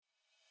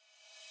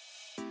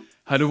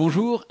Hello,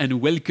 bonjour, and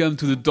welcome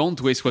to the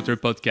Don't Waste Water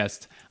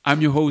podcast. I'm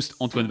your host,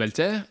 Antoine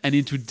Walter, and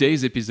in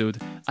today's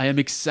episode, I am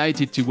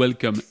excited to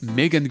welcome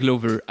Megan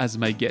Glover as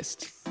my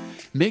guest.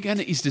 Megan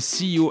is the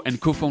CEO and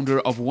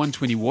co-founder of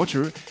 120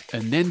 Water,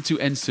 an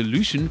end-to-end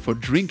solution for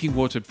drinking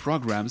water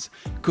programs,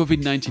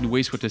 COVID-19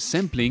 wastewater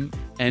sampling,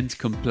 and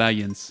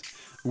compliance.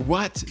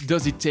 What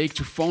does it take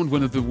to found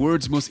one of the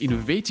world's most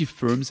innovative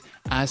firms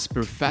as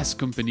per Fast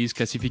Company's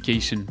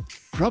classification?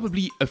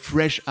 Probably a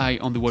fresh eye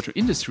on the water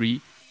industry,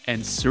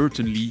 and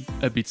certainly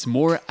a bit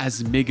more,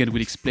 as Megan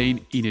will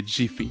explain in a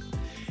jiffy.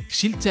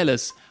 She'll tell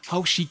us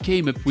how she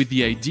came up with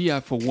the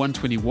idea for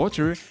 120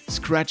 Water,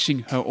 scratching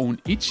her own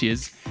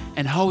itches,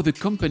 and how the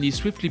company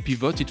swiftly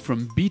pivoted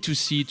from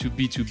B2C to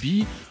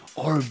B2B,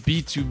 or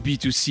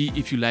B2B2C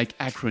if you like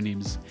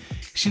acronyms.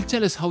 She'll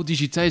tell us how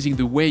digitizing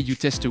the way you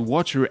test the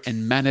water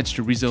and manage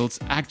the results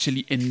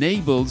actually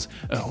enables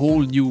a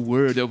whole new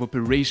world of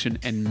operation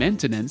and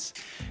maintenance,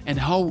 and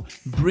how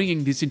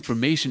bringing this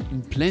information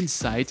in plain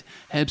sight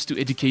helps to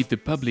educate the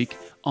public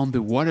on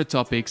the water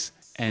topics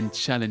and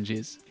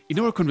challenges. In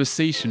our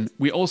conversation,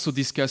 we also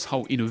discuss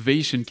how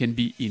innovation can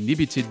be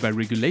inhibited by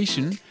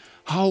regulation,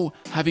 how,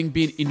 having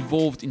been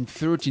involved in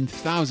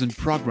 13,000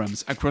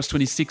 programs across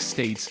 26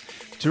 states,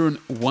 turn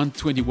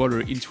 120 Water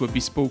into a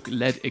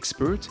bespoke-led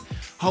expert,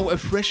 how a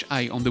fresh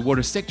eye on the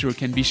water sector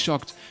can be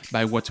shocked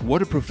by what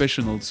water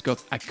professionals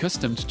got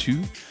accustomed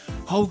to,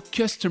 how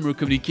customer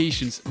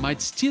communications might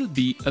still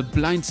be a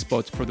blind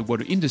spot for the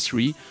water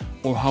industry,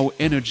 or how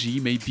energy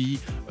may be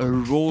a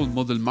role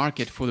model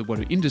market for the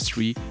water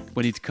industry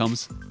when it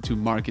comes to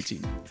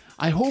marketing.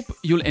 I hope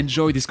you'll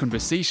enjoy this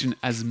conversation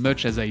as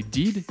much as I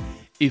did.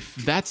 If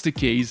that's the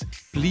case,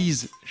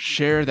 please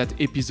share that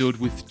episode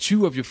with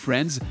two of your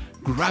friends,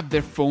 grab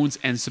their phones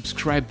and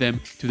subscribe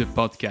them to the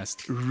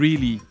podcast.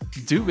 Really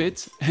do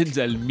it, and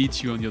I'll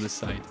meet you on the other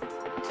side.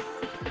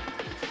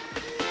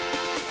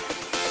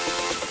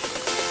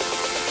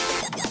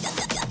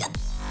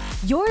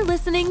 You're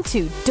listening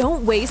to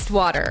Don't Waste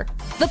Water,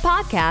 the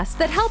podcast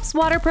that helps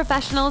water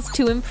professionals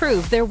to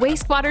improve their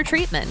wastewater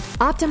treatment,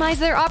 optimize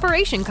their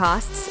operation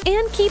costs,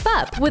 and keep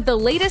up with the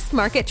latest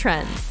market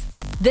trends.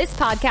 This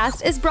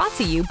podcast is brought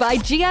to you by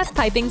GF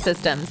Piping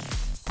Systems.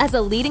 As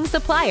a leading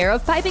supplier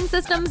of piping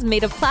systems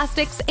made of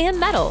plastics and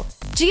metal,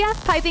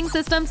 GF Piping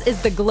Systems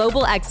is the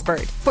global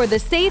expert for the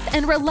safe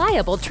and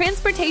reliable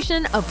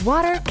transportation of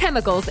water,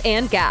 chemicals,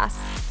 and gas.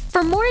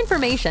 For more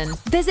information,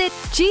 visit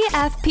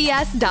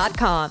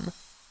gfps.com.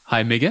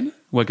 Hi, Megan.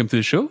 Welcome to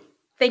the show.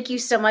 Thank you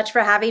so much for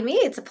having me.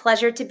 It's a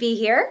pleasure to be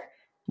here.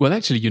 Well,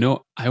 actually,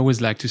 I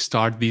always like to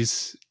start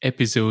these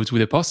episodes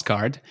with a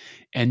postcard.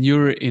 And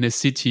you're in a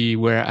city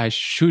where I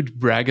should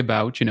brag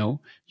about,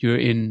 you're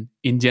in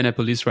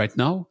Indianapolis right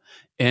now.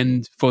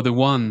 And for the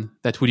one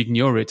that would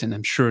ignore it, and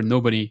I'm sure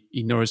nobody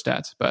ignores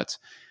that, but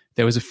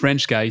there was a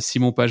French guy,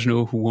 Simon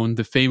Pagenaud, who won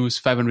the famous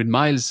 500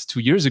 miles 2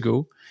 years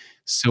ago.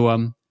 So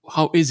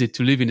how is it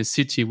to live in a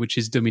city which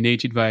is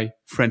dominated by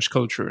French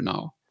culture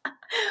now?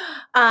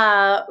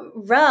 I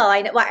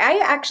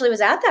actually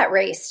was at that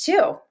race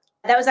too.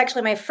 That was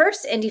actually my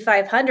first Indy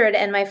 500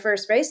 and my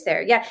first race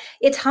there. Yeah,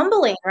 it's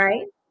humbling,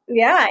 right?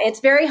 Yeah,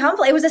 it's very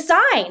humble. It was a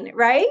sign,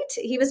 right?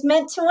 He was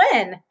meant to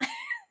win.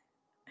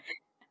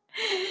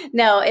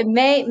 No,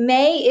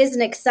 May is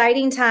an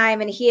exciting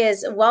time, and he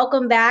is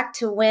welcome back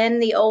to win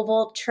the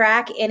oval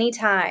track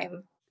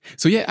anytime.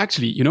 So yeah,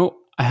 actually,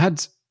 I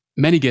had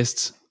many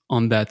guests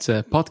on that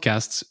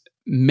podcast,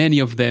 many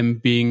of them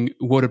being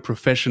water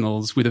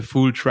professionals with a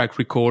full track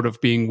record of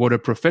being water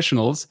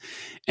professionals.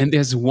 And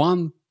there's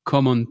one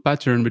common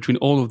pattern between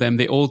all of them.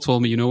 They all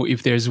told me,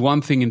 if there's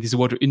one thing in this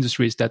water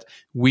industry is that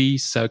we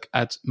suck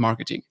at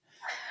marketing.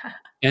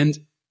 And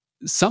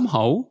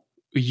somehow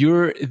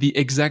you're the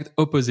exact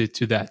opposite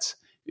to that.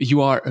 You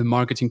are a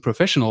marketing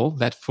professional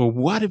that for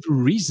whatever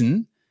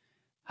reason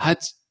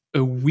had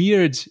a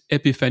weird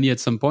epiphany at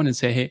some point and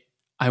say, hey,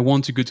 I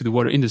want to go to the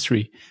water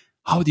industry.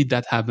 How did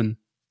that happen?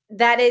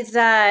 That is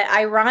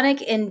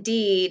ironic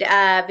indeed.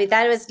 But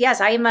that was,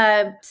 yes, I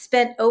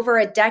spent over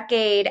a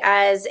decade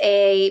as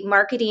a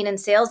marketing and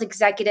sales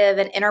executive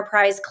in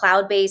enterprise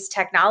cloud-based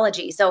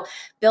technology. So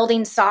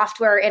building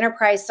software,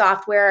 enterprise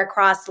software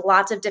across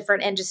lots of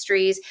different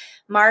industries,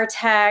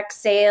 MarTech,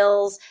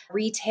 sales,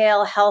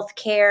 retail,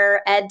 healthcare,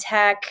 ed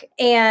tech,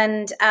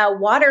 and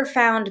water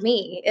found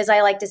me, as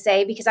I like to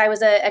say, because I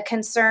was a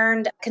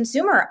concerned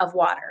consumer of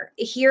water.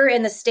 Here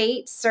in the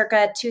States,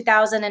 circa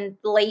 2000 and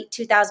late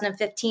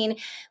 2015,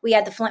 we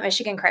had the Flint,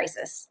 Michigan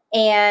crisis.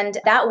 And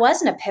that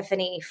was an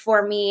epiphany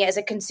for me as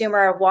a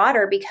consumer of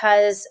water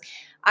because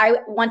I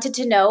wanted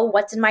to know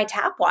what's in my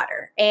tap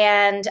water.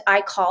 And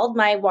I called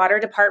my water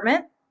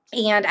department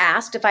and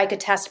asked if I could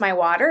test my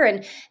water.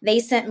 And they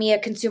sent me a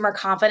consumer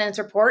confidence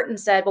report and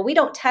said, well, we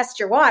don't test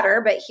your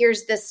water, but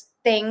here's this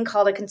thing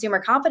called a consumer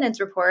confidence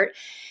report.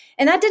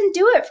 And that didn't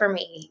do it for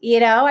me.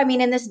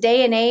 In this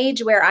day and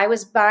age where I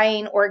was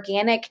buying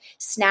organic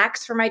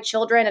snacks for my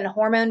children and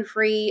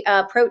hormone-free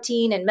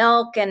protein and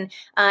milk, and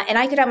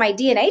I could have my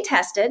DNA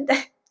tested,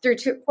 through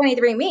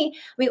 23andMe,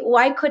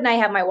 why couldn't I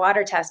have my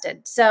water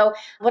tested? So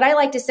what I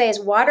like to say is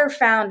water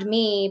found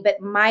me, but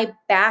my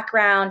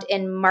background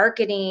in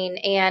marketing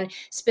and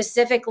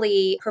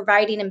specifically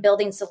providing and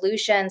building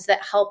solutions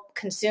that help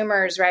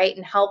consumers, right,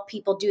 and help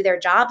people do their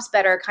jobs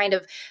better kind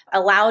of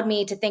allowed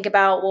me to think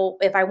about, well,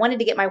 if I wanted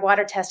to get my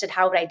water tested,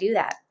 how would I do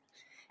that?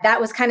 That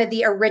was kind of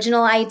the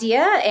original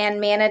idea, and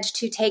managed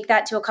to take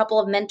that to a couple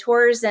of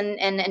mentors and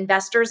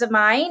investors of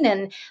mine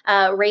and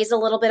raise a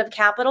little bit of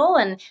capital.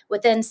 And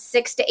within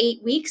 6 to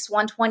 8 weeks,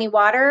 120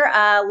 Water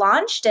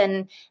launched.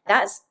 And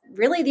that's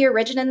really the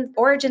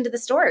origin to the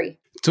story.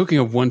 Talking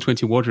of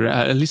 120 Water,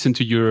 I listened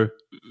to your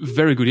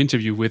very good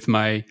interview with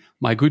my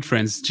good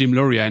friends, Jim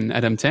Loria and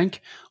Adam Tank,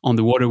 on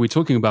the Water We're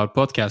Talking About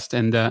podcast.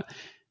 And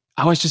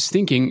I was just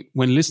thinking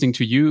when listening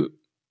to you,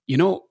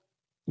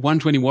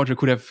 120 Water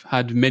could have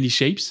had many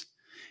shapes.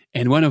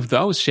 And one of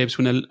those shapes,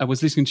 when I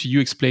was listening to you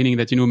explaining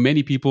that,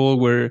 many people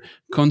were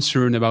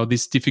concerned about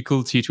this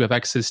difficulty to have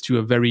access to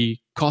a very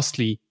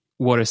costly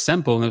water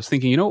sample. And I was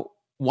thinking,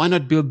 why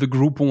not build the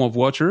Groupon of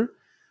water?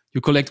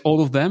 You collect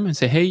all of them and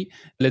say, hey,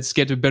 let's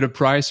get a better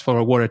price for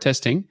our water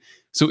testing.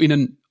 So in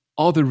an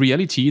other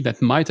reality,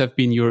 that might have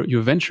been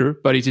your venture,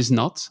 but it is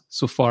not.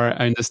 So far,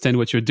 I understand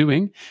what you're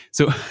doing.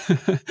 So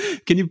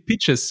can you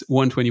pitch us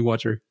 120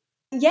 Water?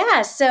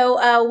 Yeah, so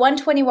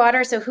 120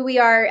 Water, so who we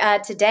are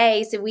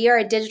today, so we are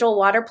a digital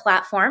water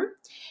platform,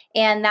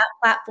 and that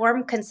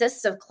platform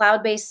consists of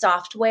cloud-based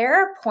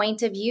software,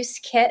 point-of-use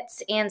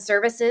kits, and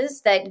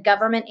services that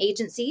government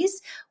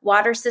agencies,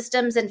 water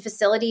systems, and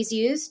facilities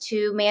use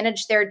to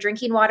manage their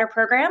drinking water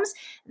programs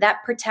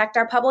that protect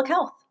our public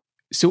health.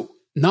 So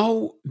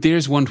now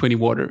there's 120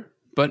 Water,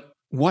 but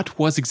what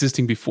was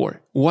existing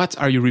before? What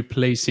are you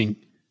replacing?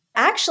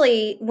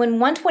 Actually, when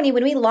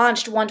we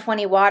launched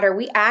 120 Water,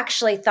 we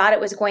actually thought it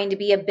was going to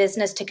be a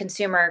business to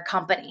consumer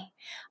company.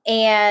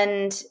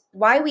 And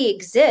why we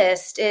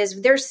exist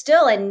is there's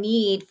still a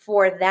need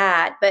for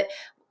that. But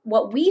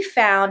what we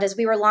found as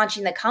we were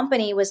launching the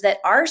company was that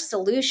our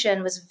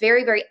solution was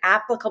very, very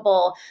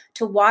applicable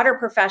to water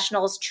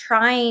professionals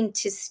trying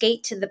to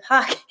skate to the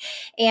puck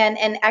and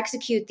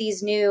execute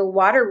these new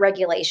water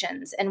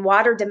regulations and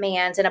water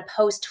demands in a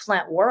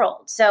post-Flint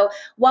world. So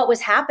what was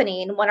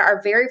happening when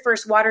our very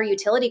first water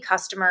utility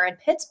customer in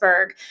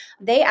Pittsburgh,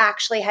 they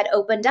actually had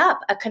opened up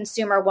a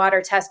consumer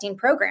water testing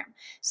program.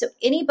 So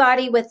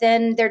anybody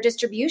within their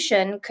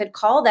distribution could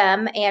call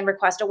them and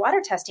request a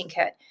water testing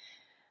kit.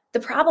 The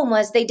problem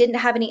was they didn't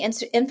have any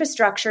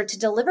infrastructure to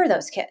deliver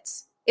those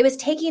kits. It was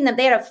taking them,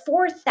 they had a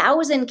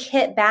 4,000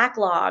 kit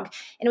backlog,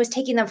 and it was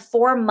taking them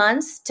 4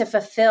 months to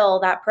fulfill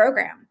that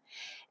program.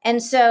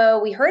 And so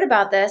we heard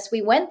about this.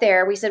 We went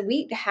there. We said,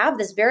 we have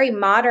this very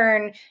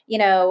modern,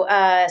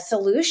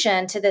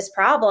 solution to this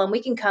problem.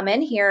 We can come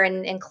in here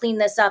and clean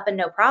this up and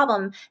no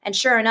problem. And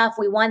sure enough,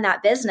 we won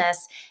that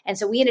business. And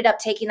so we ended up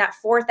taking that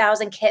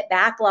 4,000 kit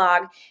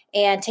backlog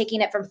and taking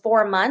it from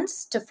 4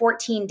 months to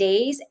 14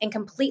 days and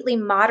completely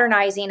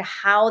modernizing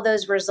how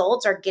those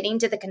results are getting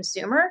to the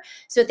consumer.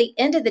 So at the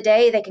end of the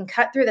day, they can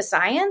cut through the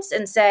science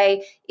and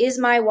say, is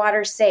my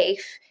water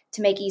safe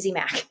to make Easy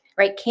Mac?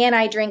 Right? Can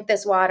I drink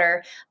this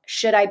water?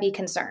 Should I be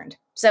concerned?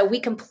 So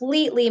we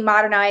completely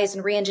modernized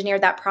and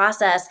re-engineered that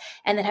process,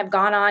 and then have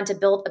gone on to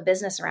build a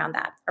business around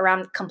that,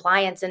 around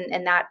compliance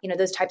and that,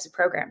 those types of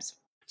programs.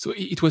 So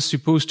it was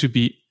supposed to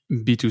be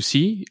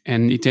B2C,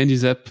 and it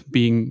ended up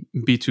being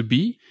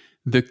B2B.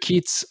 The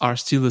kits are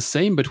still the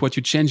same, but what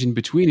you change in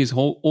between is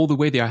all the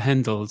way they are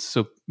handled.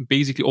 So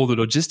basically all the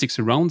logistics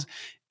around,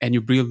 and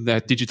you build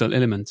that digital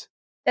element.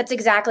 That's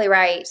exactly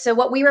right. So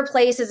what we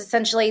replace is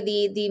essentially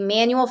the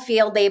manual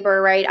field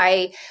labor, right?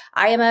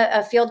 I am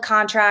a field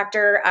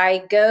contractor.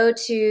 I go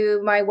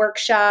to my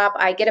workshop,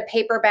 I get a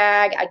paper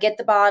bag, I get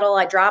the bottle,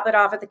 I drop it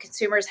off at the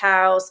consumer's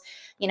house.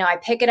 I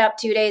pick it up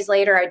 2 days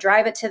later, I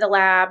drive it to the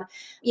lab,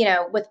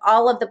 with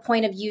all of the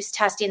point of use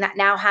testing that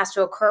now has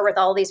to occur with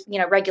all these,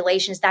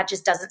 regulations, that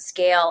just doesn't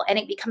scale, and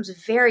it becomes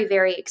very,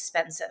 very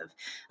expensive.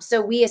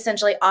 So we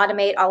essentially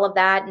automate all of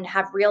that and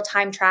have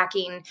real-time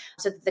tracking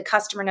so that the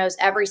customer knows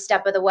every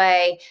step of the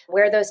way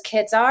where those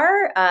kits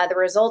are, the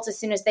results as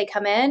soon as they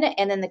come in,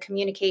 and then the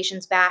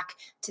communications back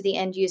to the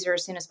end user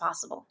as soon as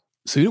possible.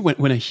 So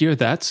when I hear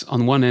that,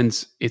 on one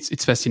end,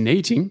 it's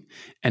fascinating.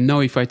 And now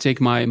if I take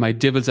my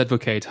devil's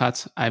advocate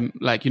hat, I'm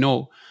like,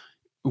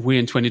 we're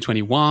in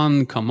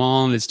 2021. Come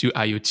on, let's do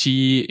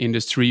IoT,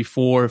 Industry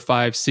 4,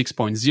 5,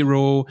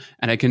 6.0.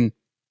 And I can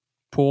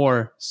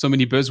pour so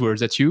many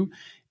buzzwords at you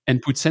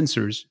and put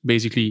sensors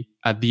basically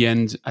at the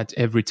end at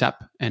every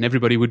tap. And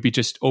everybody would be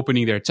just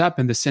opening their tap,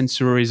 and the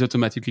sensor is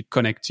automatically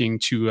connecting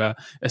to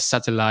a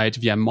satellite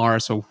via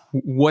Mars or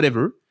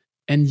whatever.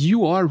 And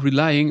you are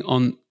relying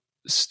on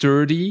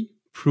sturdy,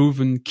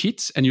 proven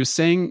kits, and you're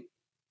saying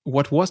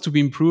what was to be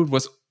improved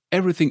was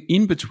everything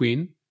in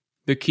between.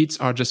 The kits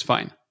are just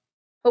fine.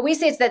 What we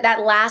say is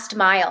that last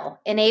mile,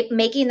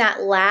 making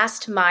that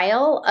last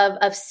mile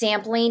of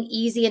sampling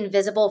easy and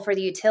visible for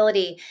the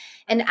utility.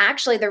 And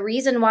actually, the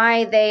reason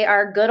why they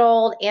are good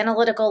old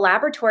analytical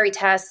laboratory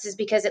tests is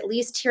because, at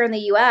least here in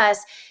the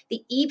US,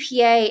 the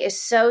EPA is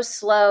so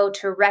slow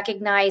to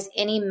recognize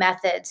any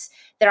methods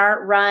that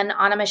aren't run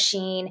on a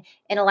machine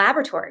in a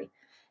laboratory.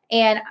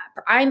 And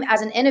I'm,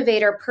 as an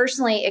innovator,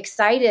 personally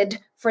excited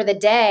for the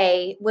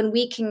day when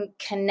we can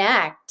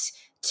connect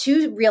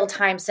to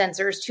real-time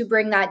sensors to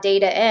bring that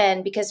data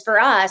in, because for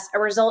us, a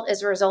result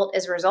is a result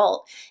is a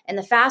result. And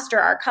the faster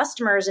our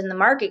customers in the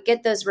market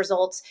get those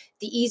results,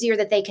 the easier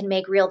that they can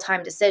make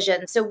real-time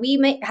decisions. So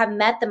we have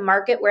met the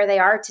market where they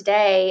are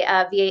today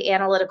via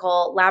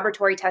analytical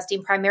laboratory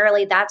testing.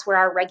 Primarily, that's where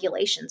our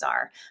regulations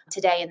are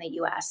today in the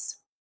US.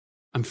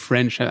 I'm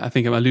French. I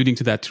think I'm alluding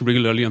to that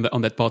regularly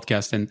on that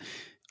podcast. And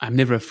I'm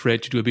never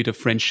afraid to do a bit of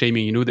French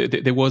shaming. You know,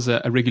 there was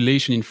a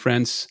regulation in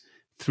France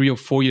 3 or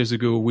 4 years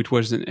ago, which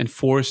was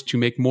enforced to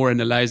make more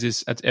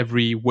analysis at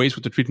every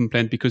wastewater treatment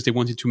plant because they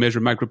wanted to measure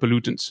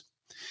micropollutants.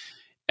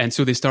 And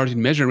so they started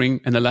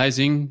measuring,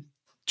 analyzing,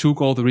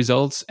 took all the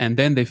results, and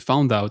then they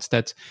found out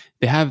that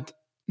they had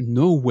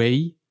no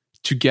way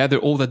to gather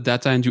all that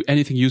data and do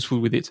anything useful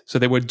with it. So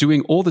they were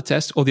doing all the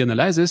tests, all the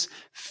analysis,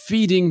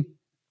 feeding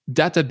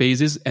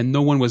databases, and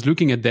no one was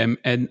looking at them.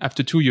 And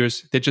after 2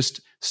 years, they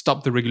just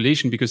stopped the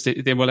regulation because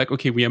they were like,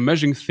 okay, we are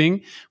measuring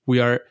things, we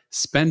are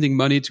spending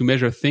money to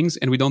measure things,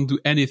 and we don't do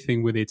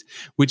anything with it.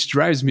 Which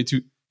drives me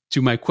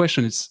to my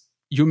question. It's,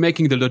 you're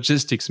making the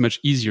logistics much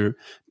easier,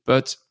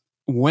 but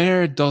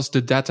where does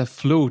the data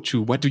flow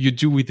to? What do you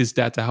do with this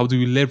data? How do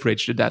you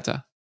leverage the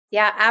data?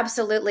 Yeah,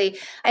 absolutely.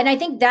 And I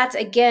think that's,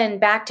 again,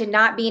 back to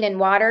not being in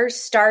water,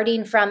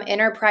 starting from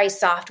enterprise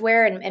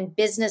software and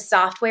business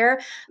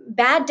software.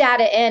 Bad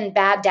data in,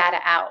 bad data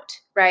out,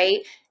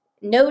 right?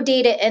 No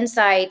data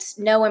insights,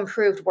 no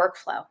improved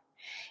workflow.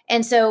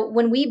 And so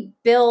when we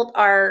built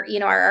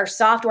our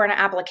software and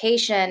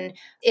application,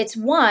 it's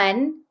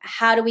one,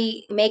 how do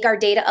we make our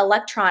data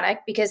electronic?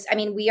 Because, I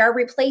mean, we are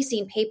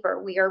replacing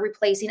paper. We are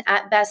replacing,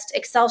 at best,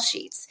 Excel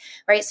sheets,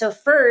 right? So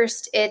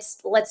first, it's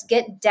let's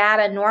get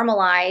data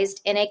normalized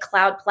in a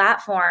cloud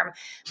platform.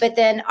 But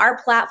then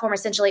our platform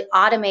essentially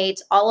automates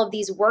all of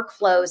these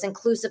workflows,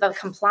 inclusive of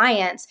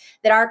compliance,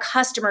 that our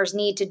customers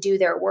need to do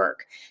their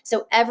work.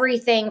 So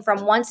everything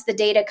from once the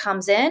data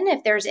comes in,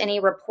 if there's any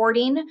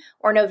reporting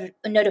or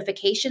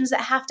notifications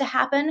that have to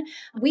happen,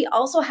 we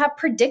also have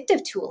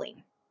predictive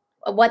tooling.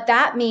 What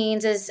that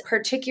means is,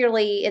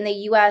 particularly in the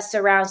US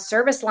around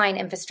service line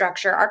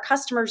infrastructure, our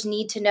customers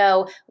need to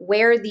know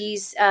where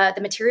these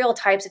the material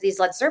types of these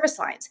lead service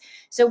lines.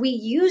 So we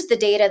use the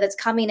data that's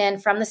coming in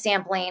from the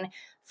sampling,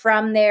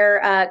 from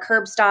their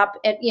curb stop,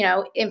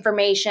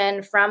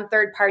 information, from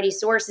third-party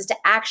sources to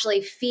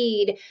actually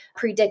feed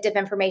predictive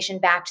information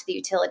back to the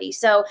utility.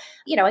 So,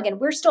 again,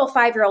 we're still a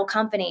 5-year-old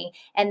company,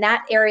 and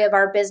that area of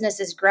our business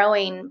is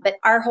growing. But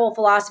our whole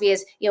philosophy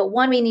is,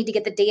 one, we need to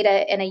get the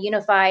data in a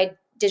unified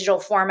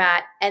digital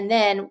format. And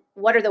then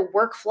what are the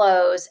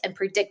workflows and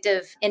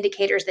predictive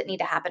indicators that need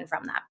to happen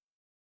from that?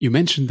 You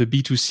mentioned the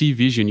B2C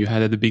vision you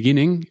had at the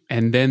beginning,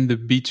 and then the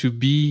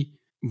B2B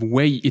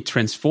way it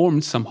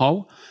transformed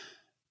somehow.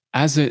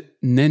 As an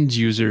end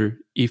user,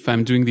 if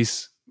I'm doing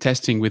this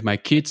testing with my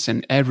kids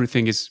and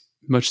everything is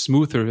much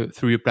smoother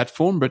through your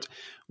platform, but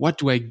what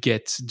do I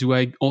get? Do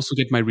I also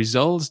get my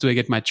results? Do I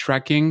get my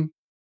tracking?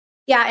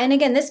 Yeah. And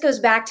again, this goes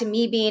back to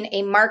me being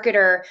a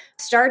marketer,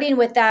 starting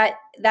with that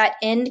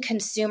end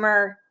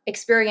consumer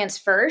experience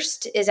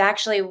first is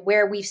actually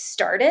where we've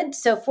started.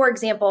 So for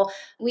example,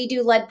 we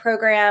do lead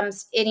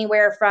programs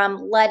anywhere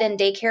from lead in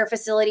daycare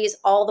facilities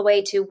all the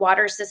way to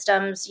water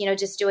systems,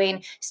 just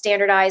doing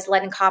standardized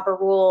lead and copper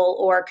rule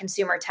or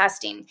consumer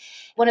testing.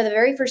 One of the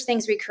very first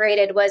things we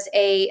created was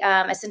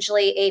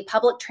essentially a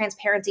public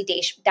transparency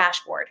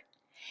dashboard.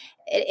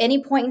 At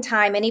any point in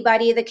time,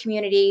 anybody in the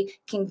community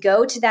can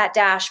go to that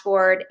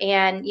dashboard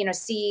and,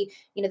 see,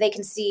 they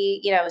can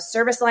see,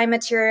 service line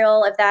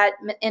material, if that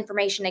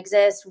information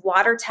exists,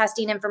 water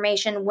testing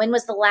information. When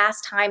was the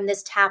last time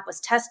this tap was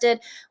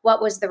tested?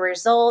 What was the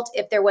result?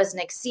 If there was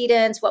an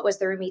exceedance, what was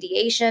the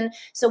remediation?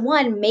 So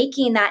one,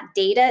 making that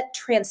data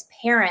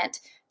transparent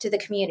to the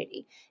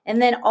community.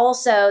 And then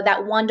also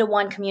that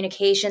one-to-one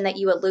communication that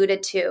you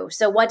alluded to.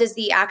 So what does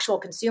the actual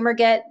consumer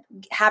get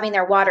having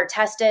their water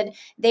tested?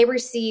 They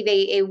receive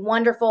a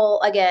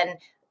wonderful, again,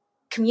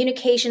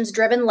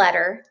 communications-driven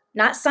letter,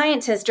 not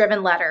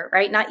scientist-driven letter,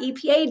 right? Not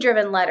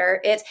EPA-driven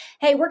letter. It's,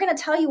 hey, we're going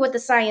to tell you what the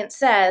science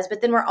says,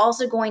 but then we're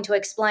also going to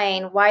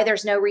explain why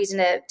there's no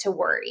reason to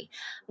worry.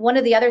 One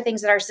of the other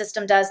things that our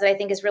system does that I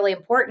think is really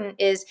important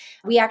is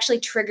we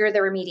actually trigger the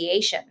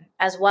remediation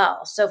as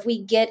well. So if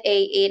we get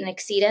an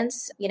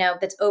exceedance,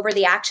 that's over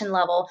the action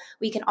level,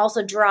 we can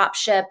also drop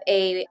ship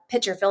a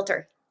pitcher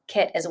filter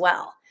kit as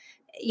well.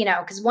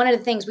 Because one of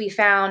the things we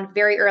found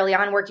very early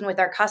on working with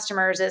our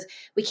customers is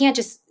we can't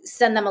just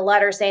send them a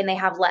letter saying they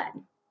have lead.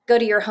 go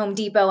to your Home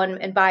Depot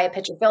and buy a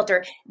pitcher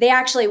filter. They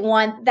actually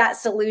want that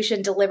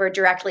solution delivered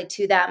directly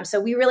to them. So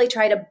we really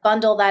try to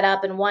bundle that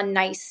up in one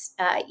nice,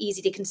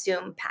 easy to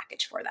consume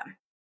package for them.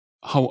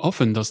 How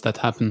often does that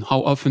happen?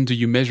 How often do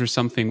you measure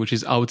something which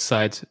is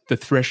outside the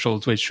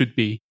threshold where it should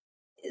be?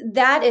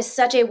 That is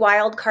such a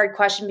wild card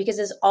question because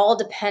it's all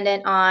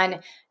dependent on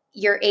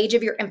your age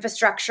of your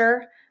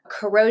infrastructure,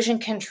 corrosion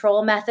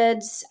control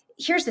methods.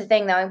 Here's the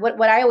thing though,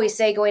 what I always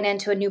say going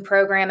into a new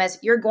program is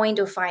you're going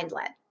to find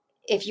lead.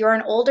 If you're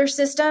an older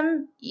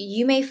system,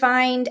 you may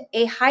find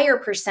a higher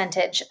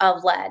percentage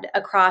of lead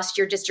across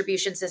your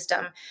distribution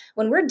system.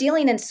 When we're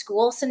dealing in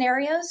school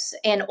scenarios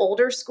and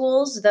older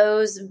schools,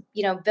 those,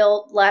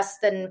 built less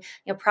than,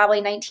 probably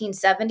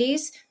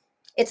 1970s,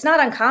 it's not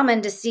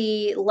uncommon to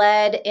see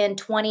lead in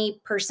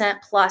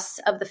 20% plus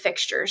of the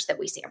fixtures that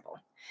we sample.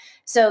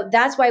 So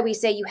that's why we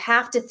say you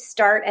have to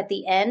start at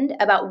the end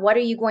about what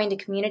are you going to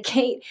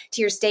communicate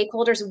to your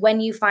stakeholders when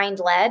you find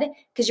lead,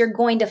 because you're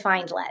going to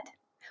find lead.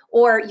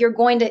 Or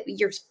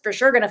you're for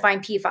sure going to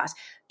find PFAS.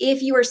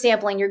 If you are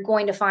sampling, you're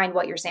going to find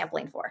what you're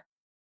sampling for.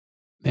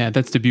 Yeah,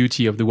 that's the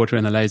beauty of the water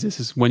analysis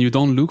is when you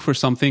don't look for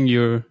something,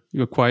 you're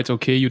quite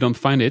okay. You don't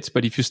find it.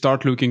 But if you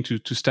start looking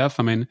to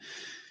stuff,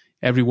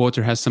 every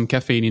water has some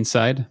caffeine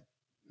inside.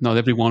 Not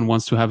everyone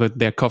wants to have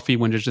their coffee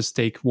when they just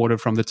take water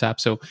from the tap.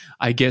 So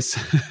I guess,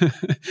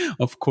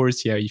 of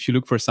course, yeah, if you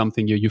look for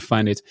something, you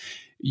find it.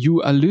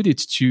 You alluded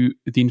to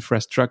the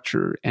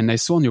infrastructure, and I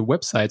saw on your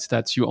website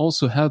that you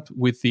also help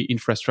with the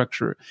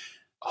infrastructure.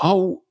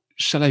 How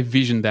shall I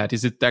vision that?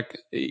 Is it that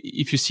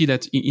if you see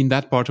that in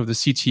that part of the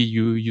city,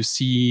 you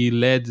see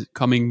lead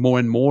coming more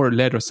and more,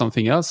 lead or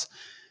something else,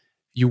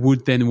 you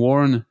would then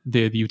warn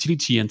the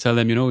utility and tell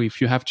them,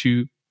 if you have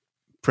to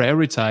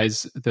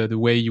prioritize the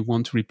way you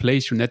want to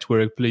replace your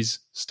network, please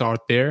start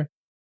there.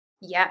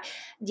 Yeah.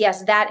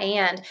 Yes, that.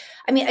 And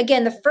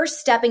again, the first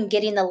step in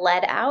getting the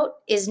lead out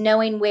is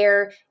knowing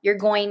where you're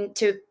going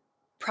to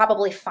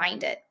probably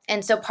find it.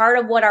 And so part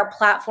of what our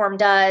platform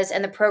does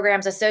and the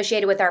programs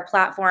associated with our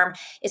platform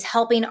is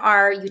helping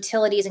our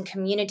utilities and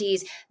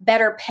communities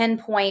better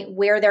pinpoint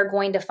where they're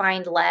going to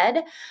find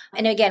lead.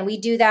 And again, we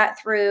do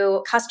that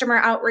through customer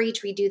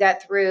outreach. We do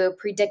that through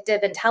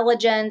predictive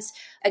intelligence.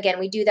 Again,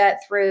 we do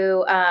that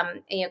through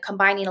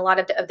combining a lot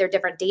of their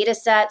different data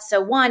sets.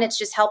 So one, it's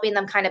just helping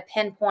them kind of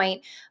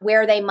pinpoint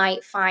where they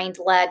might find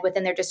lead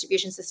within their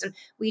distribution system.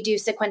 We do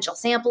sequential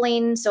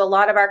sampling. So a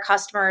lot of our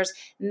customers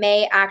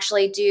may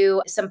actually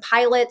do some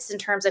pilots in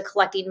terms of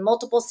collecting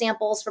multiple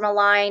samples from a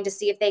line to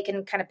see if they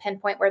can kind of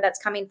pinpoint where that's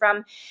coming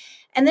from.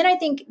 And then I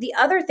think the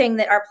other thing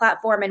that our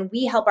platform and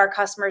we help our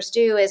customers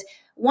do is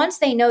once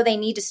they know they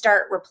need to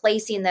start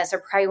replacing this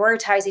or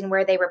prioritizing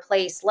where they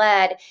replace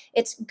lead,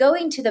 it's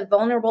going to the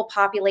vulnerable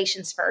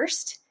populations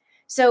first.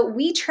 So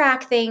we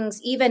track things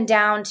even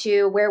down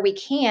to where we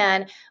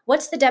can.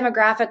 What's the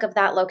demographic of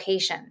that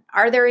location?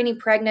 Are there any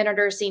pregnant or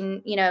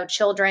nursing,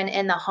 children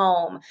in the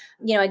home?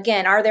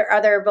 Again, are there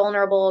other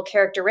vulnerable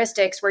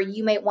characteristics where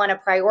you might want to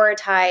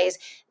prioritize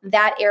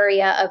that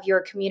area of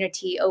your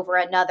community over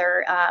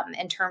another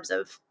in terms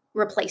of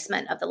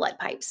replacement of the lead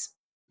pipes?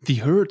 The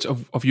heart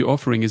of your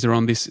offering is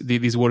around this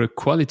water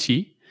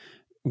quality.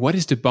 What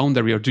is the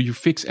boundary, or do you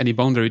fix any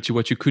boundary to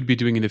what you could be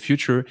doing in the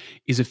future?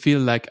 Is it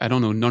feel like, I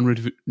don't know,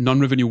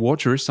 non-revenue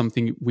water,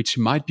 something which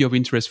might be of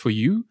interest for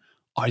you?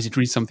 Or is it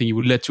really something you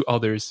would let to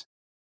others?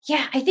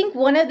 Yeah, I think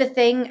one of the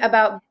things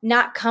about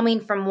not coming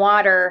from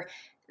water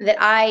that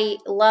I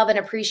love and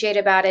appreciate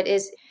about it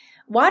is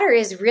water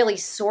is really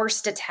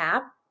sourced to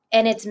tap.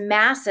 And it's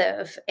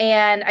massive.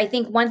 And I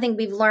think one thing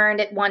we've learned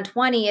at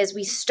 120 is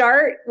we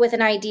start with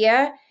an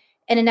idea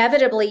and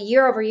inevitably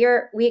year over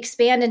year, we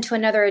expand into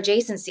another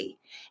adjacency.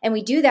 And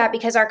we do that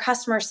because our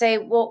customers say,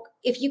 well,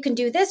 if you can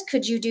do this,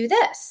 could you do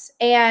this?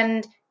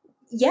 And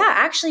yeah,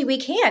 actually we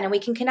can, and we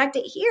can connect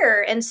it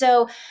here. And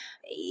so,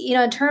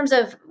 in terms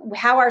of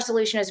how our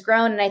solution has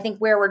grown and I think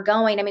where we're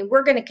going,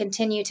 we're going to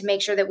continue to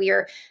make sure that we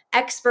are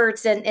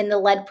experts in the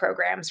lead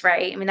programs,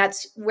 right?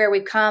 That's where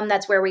we've come.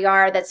 That's where we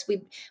are.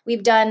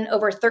 We've done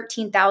over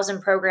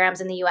 13,000 programs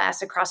in the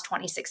US across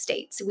 26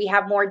 states. We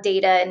have more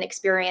data and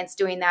experience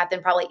doing that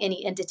than probably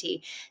any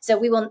entity. So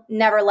we will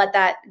never let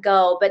that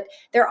go. But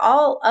there are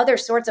all other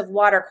sorts of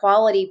water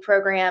quality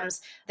programs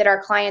that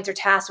our clients are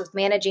tasked with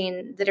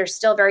managing that are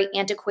still very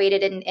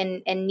antiquated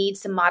and need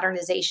some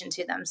modernization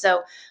to them.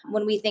 So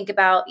when we think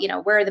about,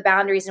 where are the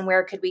boundaries and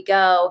where could we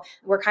go,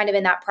 we're kind of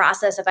in that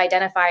process of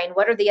identifying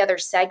what are the other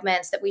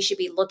segments that we should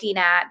be looking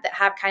at that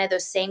have kind of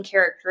those same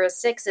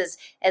characteristics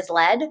as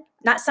lead,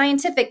 not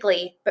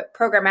scientifically, but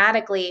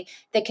programmatically,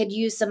 that could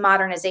use some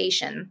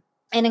modernization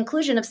and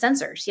inclusion of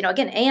sensors.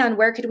 Again, and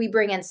where could we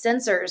bring in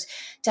sensors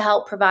to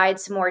help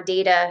provide some more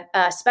data,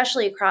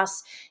 especially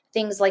across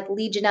things like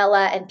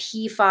Legionella and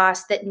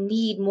PFAS that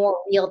need more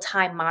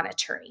real-time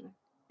monitoring.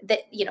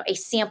 That, a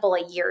sample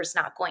a year is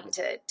not going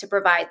to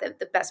provide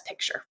the best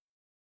picture.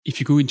 If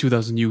you go into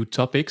those new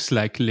topics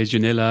like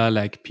Legionella,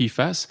 like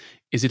PFAS,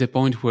 is it a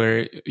point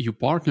where you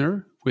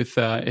partner with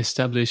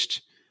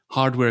established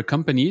hardware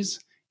companies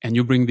and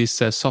you bring this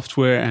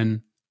software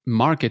and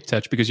market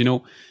touch? Because,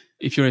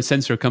 if you're a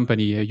sensor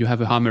company, you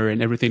have a hammer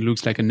and everything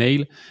looks like a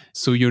nail.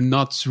 So you're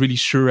not really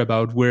sure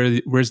about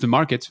where's the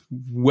market.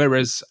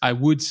 Whereas I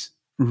would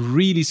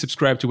really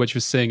subscribe to what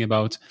you're saying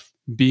about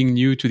being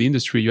new to the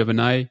industry. You have an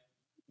eye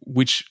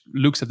which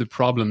looks at the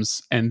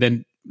problems and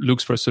then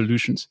looks for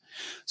solutions.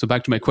 So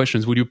back to my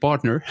questions, would you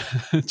partner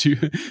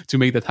to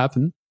make that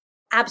happen?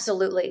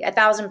 Absolutely,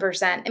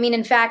 1,000%. I mean,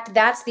 in fact,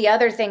 that's the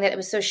other thing that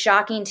was so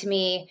shocking to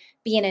me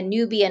being a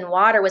newbie in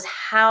water was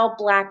how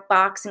black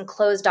box and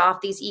closed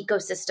off these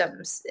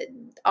ecosystems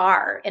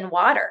are in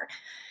water.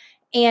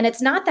 And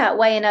it's not that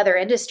way in other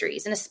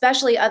industries, and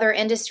especially other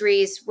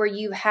industries where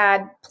you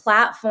had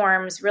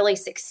platforms really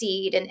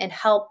succeed and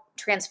help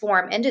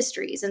transform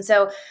industries. And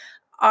so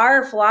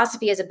our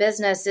philosophy as a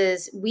business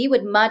is we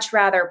would much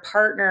rather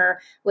partner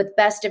with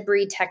best of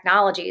breed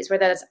technologies,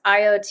 whether that's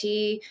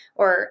IoT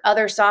or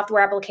other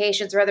software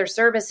applications or other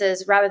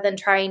services, rather than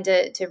trying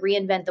to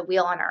reinvent the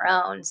wheel on our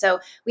own. So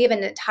we have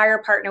an entire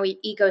partner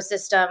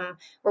ecosystem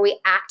where we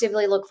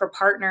actively look for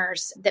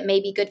partners that may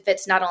be good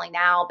fits not only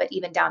now, but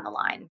even down the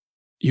line.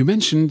 You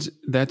mentioned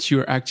that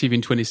you're active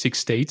in 26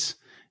 states.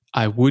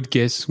 I would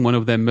guess one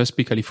of them must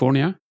be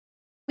California.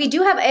 We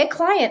do have a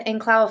client in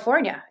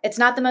California. It's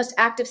not the most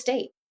active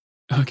state.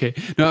 Okay.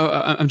 No,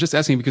 I'm just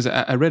asking because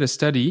I read a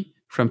study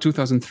from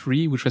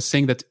 2003, which was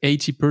saying that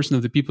 80%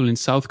 of the people in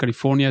South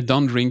California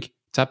don't drink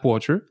tap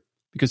water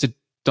because they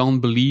don't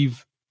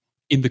believe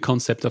in the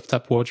concept of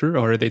tap water,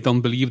 or they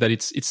don't believe that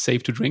it's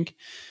safe to drink.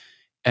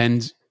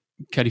 And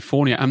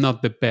California, I'm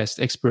not the best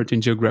expert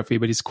in geography,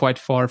 but it's quite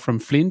far from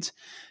Flint.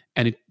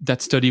 And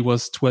that study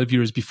was 12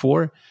 years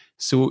before.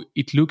 So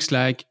it looks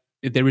like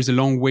there is a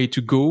long way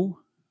to go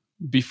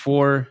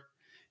before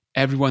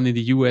everyone in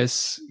the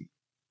US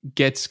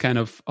gets kind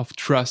of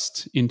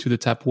trust into the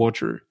tap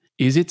water.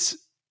 Is it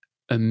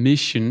a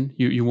mission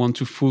you want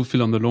to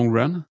fulfill on the long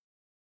run?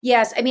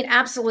 Yes, I mean,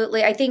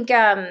 absolutely. I think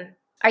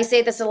I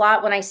say this a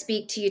lot when I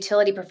speak to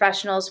utility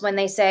professionals when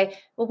they say,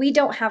 well, we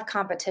don't have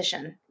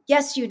competition.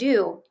 Yes, you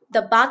do.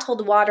 The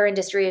bottled water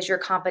industry is your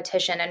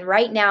competition. And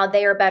right now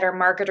they are better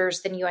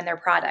marketers than you and their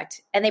product.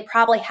 And they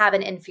probably have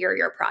an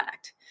inferior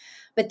product,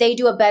 but they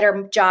do a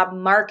better job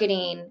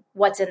marketing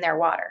what's in their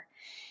water.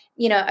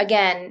 You know,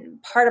 again,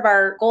 part of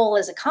our goal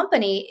as a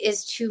company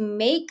is to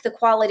make the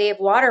quality of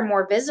water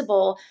more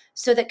visible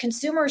so that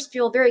consumers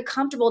feel very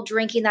comfortable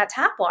drinking that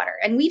tap water.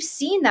 And we've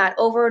seen that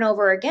over and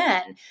over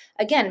again.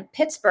 Again,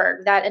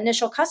 Pittsburgh, that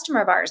initial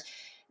customer of ours,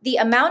 the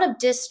amount of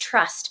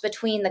distrust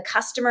between the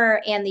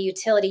customer and the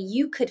utility,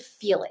 you could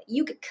feel it.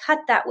 You could cut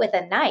that with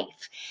a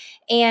knife.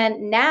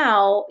 And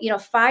now,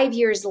 5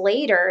 years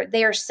later,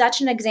 they are such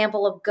an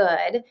example of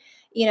good.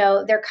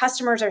 Their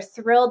customers are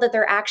thrilled that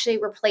they're actually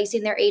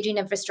replacing their aging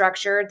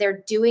infrastructure.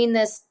 They're doing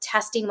this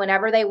testing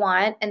whenever they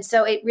want. And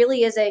so it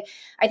really is I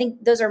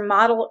think those are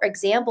model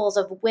examples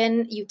of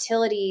when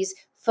utilities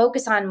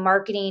focus on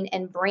marketing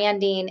and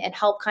branding and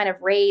help kind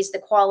of raise the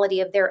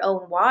quality of their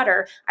own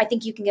water. I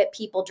think you can get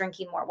people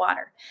drinking more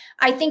water.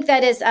 I think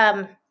that is,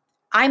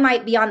 I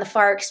might be on the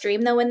far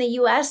extreme though in the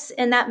US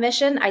in that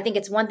mission. I think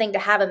it's one thing to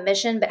have a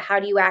mission, but how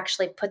do you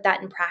actually put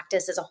that in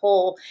practice as a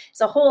whole?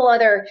 It's a whole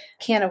other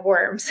can of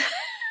worms.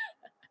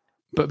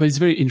 But it's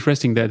very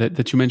interesting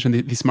that you mentioned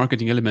this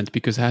marketing element,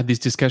 because I had this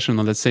discussion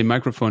on that same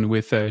microphone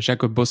with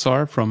Jacob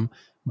Bossard from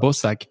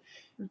Bossack.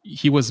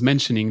 He was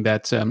mentioning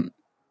that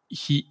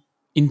he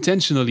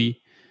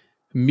intentionally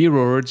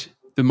mirrored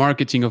the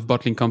marketing of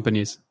bottling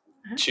companies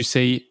to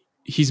say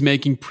he's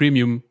making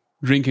premium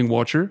drinking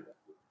water,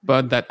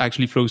 but that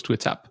actually flows to a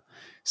tap.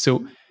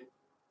 So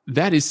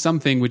that is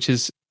something which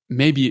is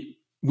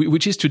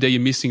which is today a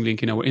missing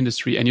link in our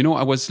industry. And,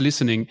 I was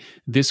listening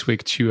this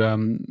week to,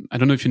 I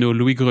don't know if you know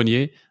Louis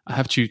Grenier. I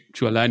have to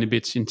align a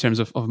bit in terms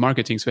of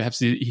marketing. So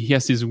he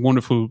has this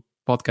wonderful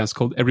podcast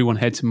called Everyone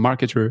Hates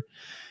Marketer.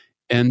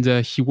 And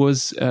he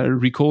was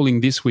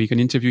recalling this week an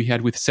interview he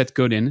had with Seth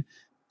Godin.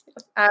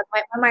 One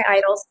of my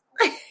idols.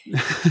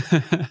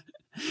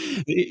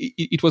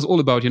 It was all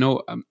about,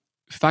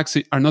 facts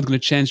are not going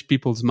to change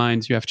people's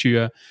minds. You have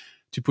to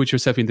put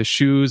yourself in the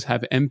shoes,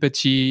 have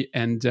empathy,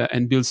 and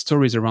build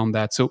stories around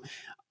that. So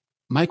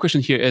my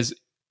question here is,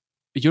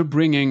 you're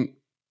bringing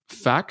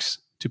facts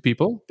to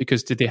people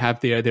because they have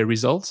their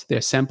results,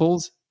 their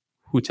samples,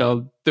 who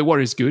tell the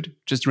water is good,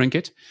 just drink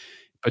it.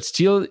 But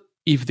still,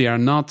 if they are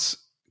not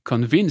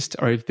convinced,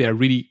 or if they are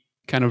really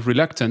kind of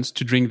reluctant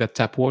to drink that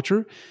tap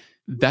water,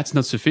 that's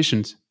not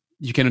sufficient.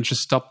 You cannot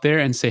just stop there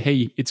and say,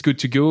 hey, it's good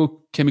to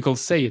go.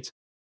 Chemicals say it.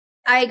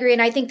 I agree.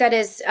 And I think that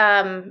is,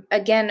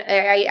 again,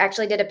 I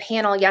actually did a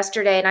panel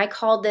yesterday and I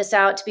called this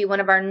out to be one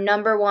of our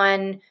number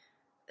one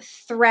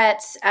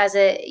threats as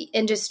an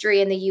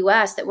industry in the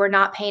US that we're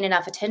not paying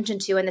enough attention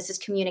to. And this is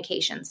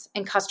communications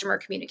and customer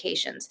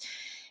communications.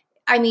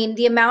 I mean,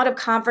 the amount of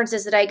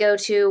conferences that I go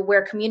to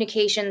where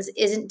communications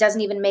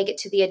doesn't even make it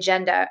to the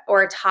agenda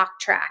or a talk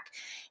track.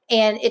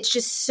 And it's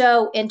just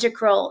so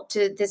integral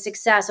to the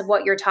success of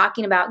what you're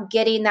talking about,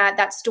 getting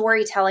that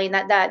storytelling,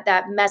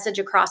 that message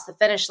across the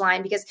finish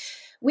line. Because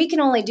we can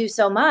only do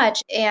so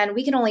much, and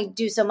we can only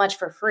do so much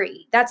for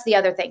free. That's the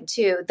other thing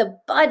too. The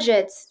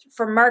budgets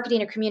for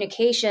marketing or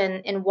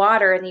communication in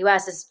water in the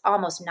US is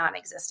almost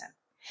non-existent.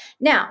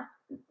 Now,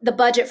 the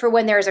budget for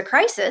when there is a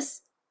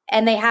crisis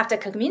and they have to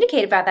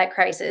communicate about that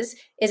crisis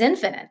is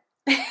infinite.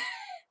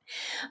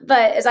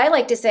 But as I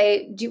like to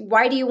say,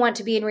 why do you want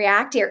to be in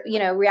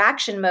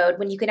reaction mode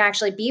when you can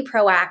actually be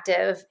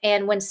proactive?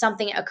 And when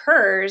something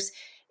occurs,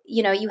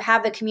 you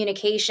have the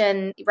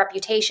communication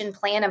reputation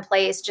plan in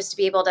place just to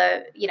be able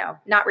to,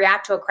 not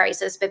react to a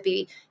crisis, but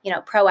be,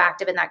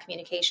 proactive in that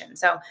communication.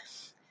 So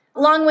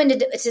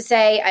long-winded to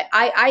say,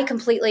 I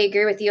completely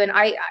agree with you. And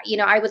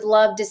I would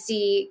love to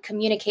see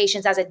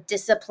communications as a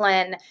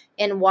discipline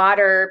in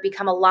water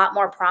become a lot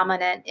more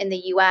prominent in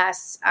the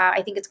US.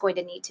 I think it's going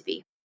to need to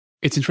be.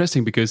 It's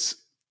interesting because,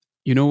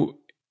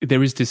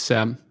 there is this,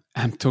 I'm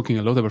talking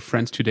a lot about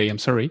France today, I'm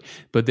sorry,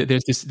 but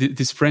there's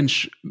this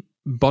French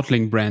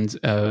bottling brand,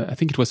 I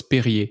think it was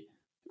Perrier.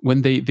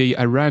 When they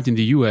arrived in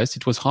the US,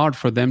 it was hard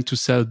for them to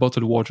sell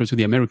bottled water to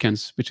the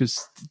Americans,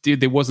 because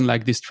there wasn't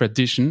like this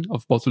tradition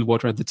of bottled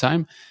water at the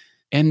time.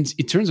 And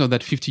it turns out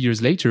that 50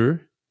 years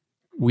later,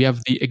 we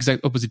have the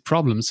exact opposite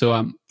problem.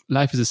 So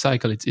life is a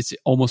cycle. It's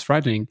almost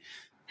frightening.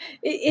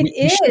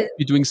 We should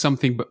be doing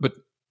something, but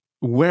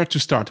where to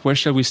start? Where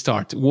shall we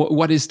start?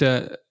 What is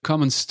the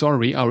common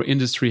story our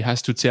industry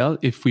has to tell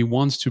if we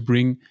want to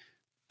bring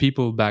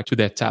people back to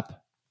their tap?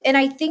 And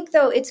I think,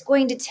 though, it's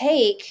going to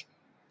take,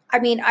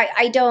 I've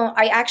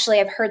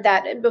heard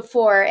that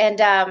before.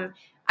 And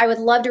I would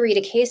love to read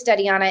a case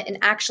study on it and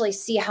actually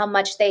see how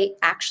much they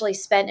actually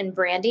spent in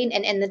branding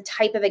and the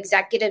type of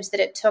executives that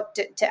it took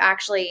to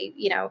actually,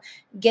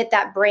 get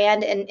that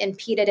brand and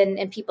impede it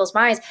in people's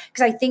minds.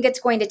 Because I think it's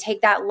going to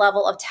take that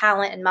level of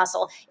talent and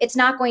muscle. It's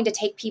not going to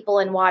take people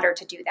in water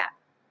to do that.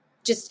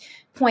 Just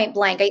point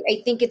blank.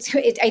 I think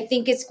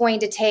it's going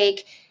to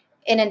take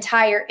an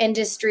entire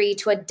industry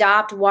to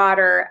adopt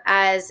water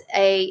as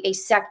a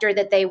sector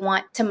that they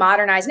want to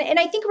modernize. And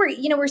I think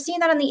we're seeing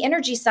that on the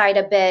energy side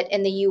a bit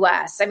in the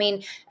US. I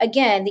mean,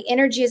 again, the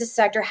energy as a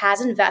sector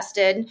has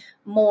invested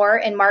more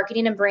in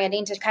marketing and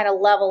branding to kind of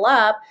level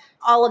up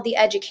all of the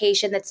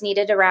education that's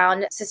needed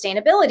around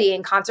sustainability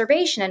and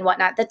conservation and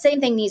whatnot. That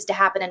same thing needs to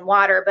happen in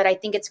water, but I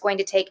think it's going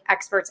to take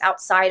experts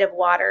outside of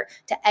water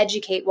to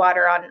educate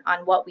water on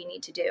what we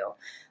need to do.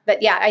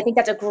 But yeah, I think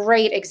that's a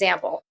great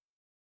example.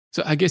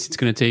 So I guess it's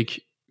going to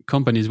take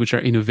companies which are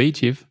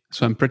innovative.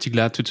 So I'm pretty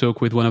glad to talk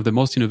with one of the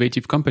most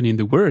innovative companies in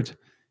the world.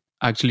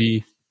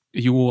 Actually,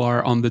 you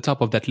are on the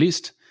top of that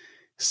list.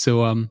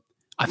 So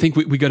I think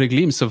we got a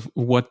glimpse of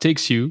what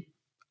takes you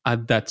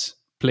at that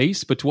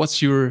place. But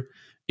what's your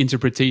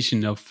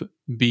interpretation of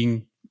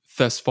being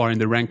thus far in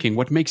the ranking?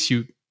 What makes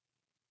you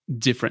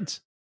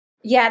different?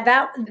 Yeah,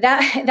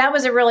 that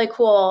was a really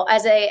cool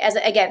as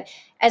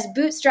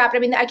bootstrapped. I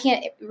mean,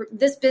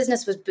 this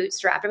business was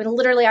bootstrapped. I mean,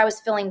 literally I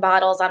was filling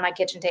bottles on my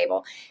kitchen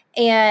table,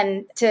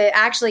 and to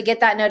actually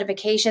get that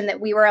notification that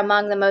we were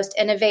among the most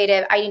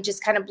innovative, I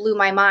just kind of blew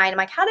my mind. I'm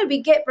like, how did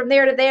we get from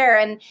there to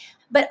there?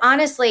 But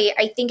honestly,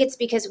 I think it's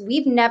because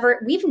we've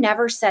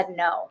never said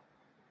no.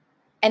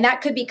 And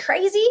that could be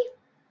crazy,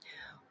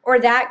 or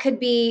that could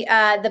be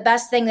the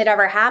best thing that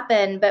ever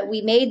happened. But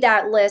we made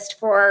that list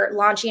for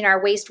launching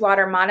our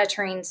wastewater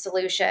monitoring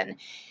solution.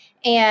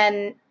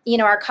 And,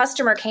 our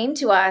customer came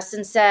to us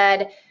and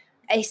said,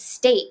 a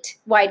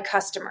statewide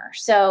customer.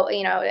 So,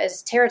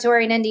 as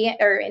territory in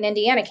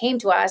Indiana came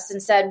to us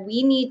and said,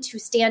 we need to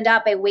stand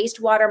up a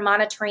wastewater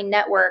monitoring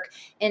network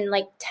in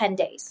like 10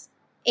 days.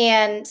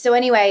 And so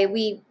anyway,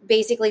 we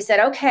basically said,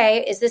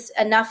 okay, is this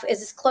enough? Is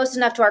this close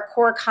enough to our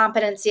core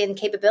competency and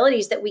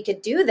capabilities that we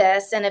could do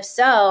this? And if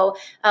so,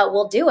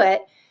 we'll do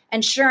it.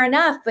 And sure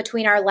enough,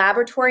 between our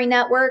laboratory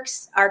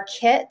networks, our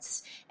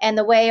kits, and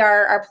the way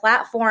our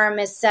platform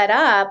is set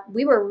up,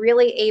 we were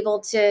really able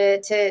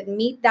to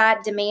meet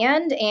that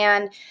demand.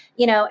 And,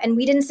 and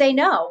we didn't say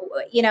no,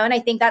 and I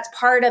think that's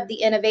part of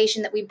the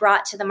innovation that we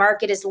brought to the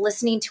market, is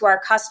listening to our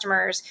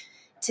customers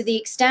to the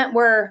extent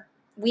where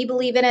we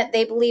believe in it,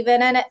 they believe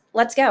in it.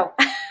 Let's go.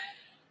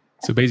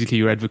 So basically,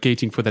 you're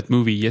advocating for that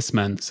movie, Yes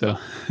Man. So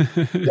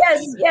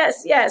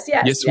yes.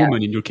 Yes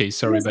Woman in your case.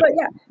 Sorry, yes, but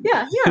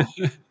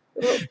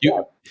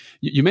yeah.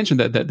 You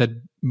mentioned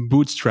that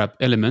bootstrap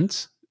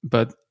element,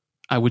 but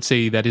I would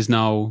say that is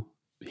now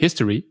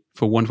history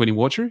for 120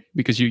 Water,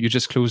 because you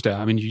just closed.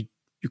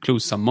 You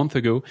closed some month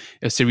ago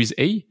a Series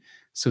A.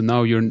 So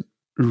now you're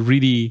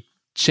really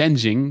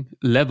changing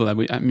level.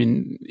 I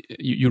mean,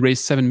 you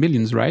raised 7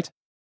 million, right?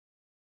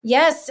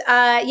 Yes.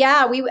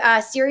 We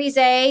Series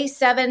A,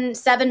 7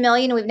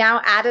 million. We've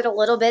now added a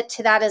little bit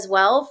to that as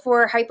well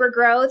for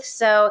hypergrowth.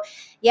 So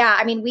yeah,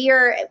 I mean, we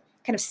are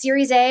kind of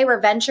Series A, we're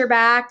venture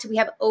backed. We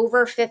have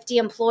over 50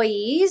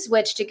 employees,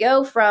 which to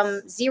go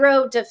from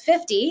 0 to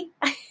 50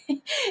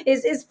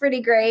 is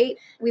pretty great.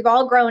 We've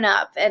all grown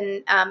up,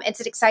 and it's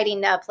an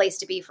exciting place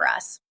to be for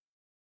us.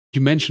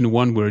 You mentioned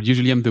one word.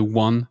 Usually I'm the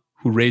one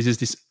who raises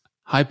this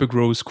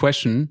hypergrowth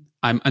question.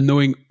 I'm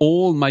annoying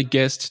all my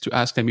guests to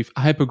ask them if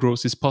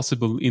hypergrowth is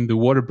possible in the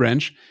water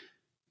branch.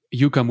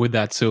 You come with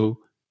that. So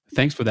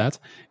Thanks for that.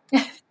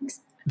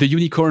 The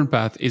unicorn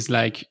path is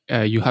like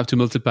you have to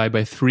multiply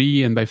by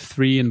 3 and by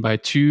 3 and by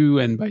 2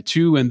 and by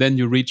 2, and then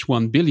you reach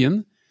 1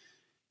 billion.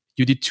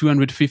 You did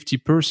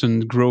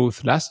 250%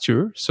 growth last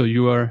year, so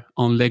you are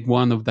on leg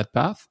 1 of that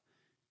path.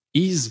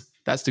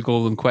 That's the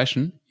golden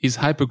question, is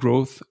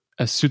hypergrowth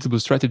a suitable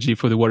strategy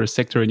for the water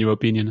sector in your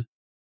opinion?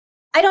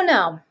 I don't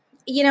know.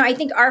 I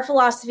think our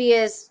philosophy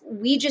is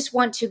we just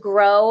want to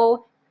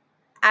grow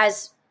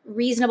as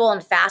reasonable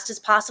and fast as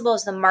possible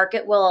as the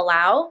market will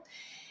allow.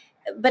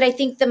 But I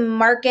think the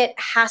market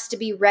has to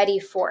be ready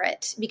for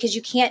it because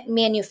you can't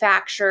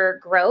manufacture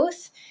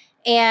growth.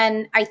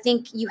 And I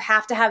think you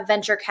have to have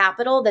venture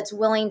capital that's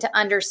willing to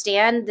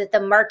understand that the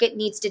market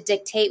needs to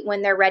dictate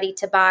when they're ready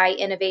to buy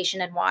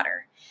innovation in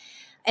water.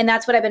 And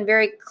that's what I've been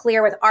very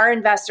clear with our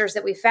investors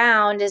that we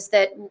found is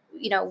that,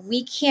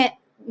 we can't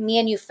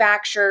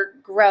manufacture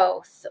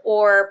growth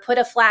or put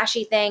a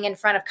flashy thing in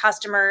front of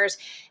customers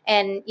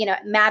and,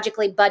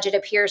 magically budget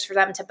appears for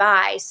them to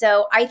buy.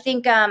 So I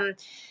think,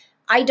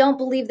 I don't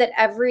believe that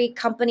every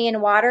company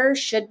in water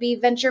should be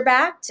venture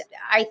backed.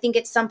 I think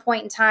at some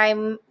point in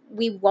time,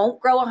 we won't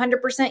grow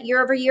 100%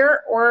 year over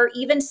year or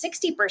even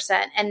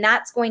 60%. And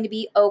that's going to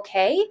be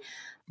okay.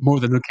 More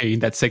than okay in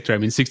that sector. I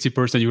mean,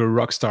 60%, you're a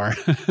rock star.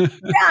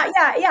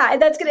 Yeah.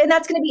 That's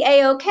gonna be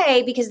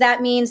a-okay because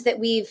that means that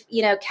we've,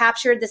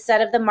 captured the set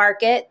of the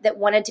market that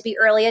wanted to be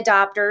early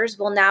adopters.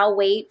 We'll now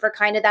wait for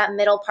kind of that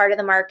middle part of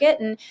the market.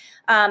 And,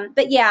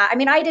 but yeah, I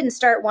mean, I didn't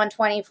start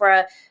 120 for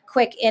a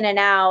quick in and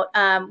out.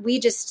 We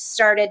just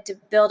started to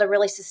build a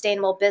really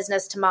sustainable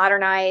business to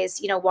modernize,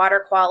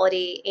 water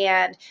quality.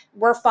 And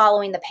we're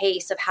following the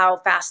pace of how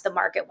fast the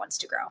market wants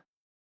to grow.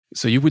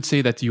 So you would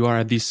say that you are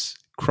at this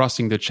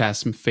crossing the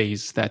chasm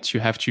phase, that you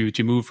have to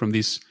move from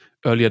this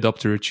early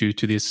adopter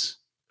to this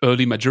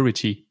early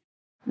majority.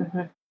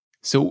 Mm-hmm.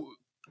 So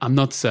I'm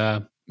not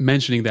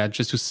mentioning that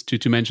just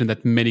to mention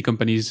that many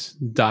companies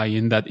die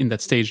in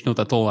that stage. Not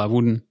at all. I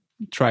wouldn't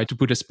try to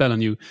put a spell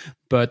on you.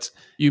 But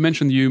you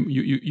mentioned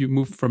you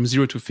moved from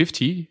 0 to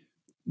 50.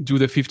 Do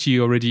the 50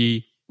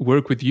 already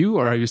work with you,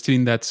 or are you still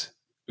in that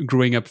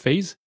growing up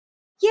phase?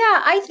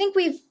 Yeah, I think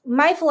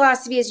my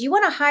philosophy is you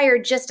want to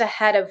hire just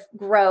ahead of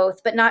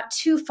growth, but not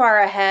too far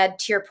ahead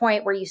to your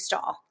point where you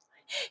stall.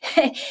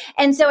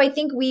 And so I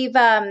think we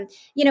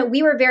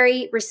were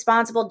very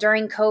responsible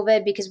during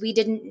COVID because we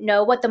didn't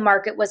know what the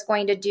market was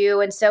going to do.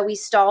 And so we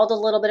stalled a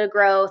little bit of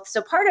growth.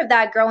 So part of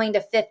that growing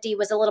to 50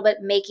 was a little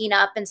bit making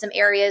up in some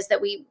areas that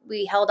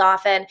we held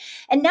off in.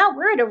 And now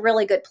we're at a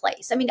really good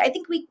place. I mean, I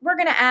think we're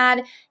going to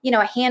add,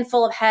 a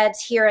handful of heads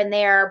here and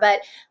there,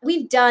 but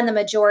we've done the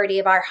majority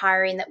of our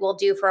hiring that we'll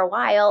do for a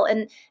while.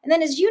 And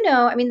then, as you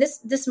know, I mean,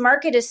 this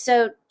market is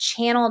so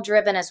channel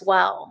driven as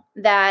well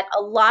that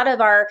a lot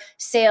of our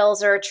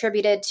sales are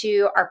attributed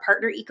to our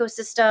partner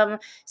ecosystem,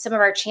 some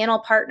of our channel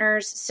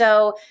partners.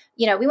 So,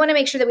 we want to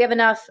make sure that we have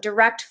enough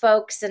direct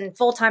folks and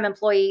full-time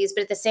employees,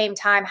 but at the same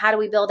time, how do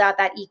we build out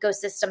that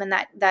ecosystem and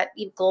that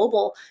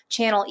global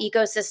channel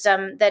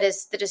ecosystem that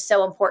is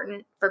so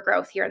important for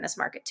growth here in this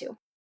market too.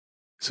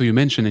 So you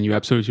mentioned, and you're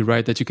absolutely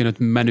right, that you cannot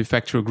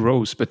manufacture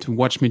growth, but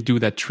watch me do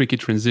that tricky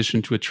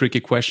transition to a tricky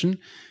question.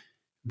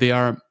 There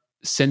are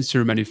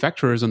sensor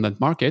manufacturers on that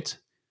market.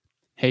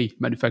 Hey,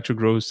 manufacturer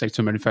growth,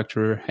 sector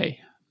manufacturer, hey,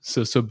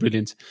 so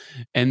brilliant.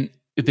 And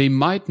they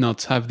might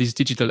not have this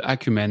digital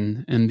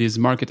acumen and this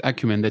market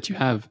acumen that you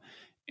have.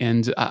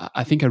 And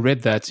I think I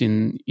read that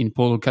in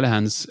Paul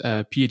Callahan's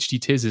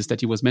PhD thesis that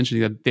he was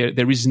mentioning that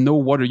there is no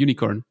water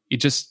unicorn. It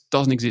just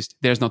doesn't exist.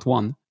 There's not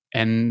one.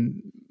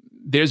 And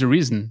there's a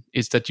reason.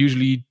 It's that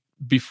usually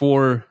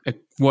before a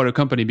water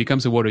company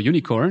becomes a water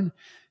unicorn,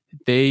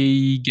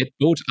 they get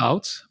bought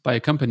out by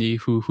a company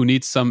who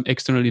needs some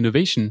external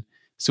innovation.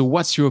 So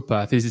what's your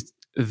path? Is it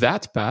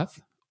that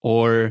path,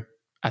 or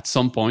at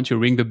some point you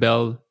ring the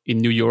bell in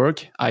New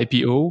York,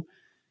 IPO,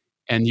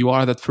 and you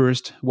are that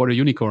first water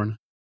unicorn?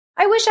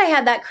 I wish I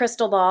had that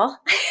crystal ball.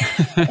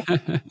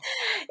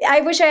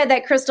 I wish I had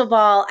that crystal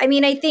ball. I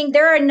mean, I think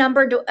there are a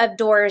number of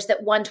doors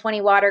that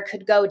 120 Water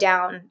could go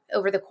down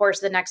over the course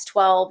of the next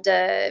 12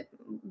 to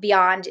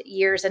beyond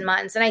years and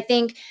months. And I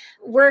think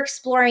we're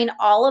exploring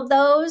all of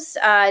those.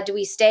 Do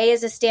we stay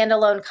as a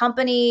standalone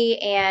company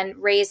and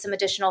raise some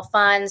additional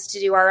funds to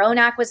do our own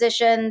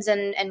acquisitions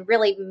and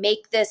really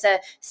make this a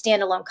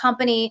standalone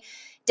company?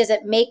 Does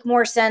it make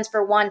more sense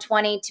for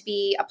 120 to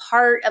be a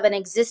part of an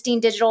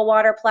existing digital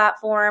water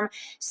platform?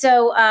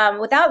 So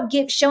without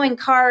showing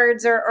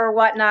cards or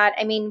whatnot,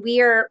 I mean, we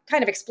are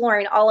kind of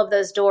exploring all of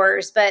those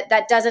doors, but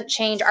that doesn't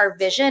change our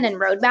vision and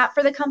roadmap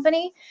for the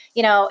company,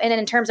 and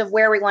in terms of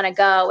where we want to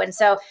go. And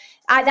so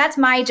that's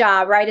my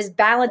job, right, is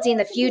balancing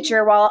the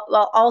future while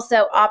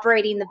also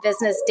operating the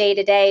business day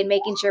to day and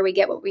making sure we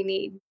get what we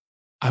need.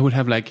 I would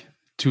have like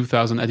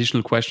 2,000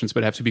 additional questions,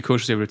 but I have to be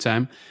cautious every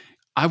time.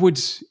 I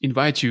would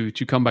invite you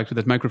to come back to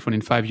that microphone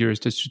in 5 years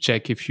just to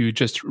check if you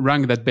just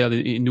rang that bell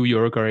in New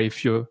York or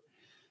if you're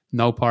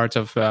now part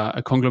of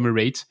a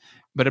conglomerate.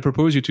 But I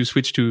propose you to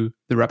switch to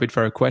the rapid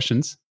fire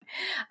questions.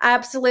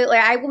 Absolutely.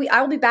 I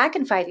will be back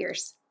in 5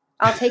 years.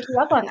 I'll take you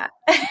up on that.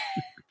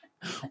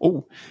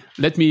 Oh,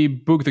 let me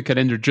book the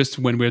calendar just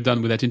when we're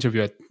done with that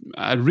interview.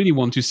 I really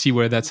want to see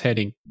where that's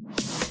heading.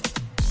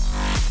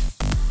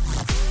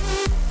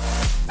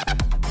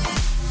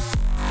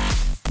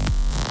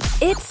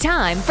 It's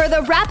time for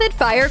the rapid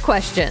fire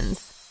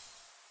questions.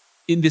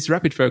 In this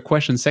rapid fire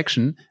question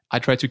section, I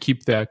try to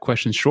keep the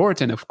questions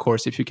short. And of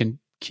course, if you can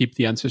keep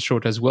the answers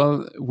short as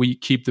well, we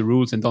keep the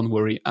rules. And don't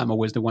worry, I'm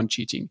always the one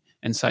cheating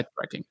and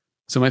sidetracking.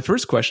 So my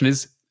first question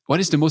is, what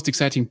is the most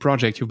exciting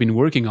project you've been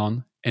working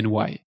on and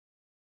why?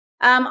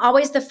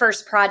 Always the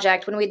first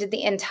project when we did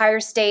the entire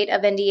state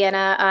of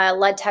Indiana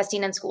lead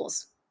testing in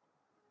schools.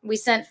 We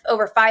sent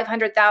over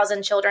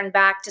 500,000 children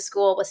back to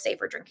school with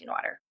safer drinking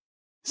water.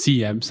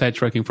 See, I'm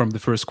sidetracking from the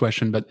first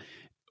question, but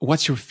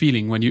what's your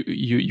feeling when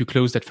you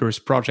close that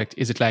first project?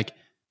 Is it like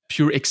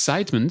pure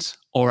excitement,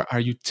 or are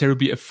you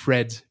terribly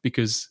afraid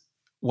because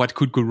what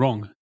could go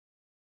wrong?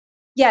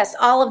 Yes,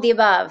 all of the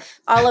above.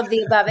 All of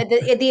the above.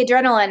 The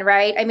adrenaline,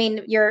 right? I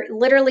mean, you're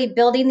literally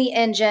building the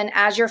engine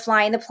as you're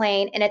flying the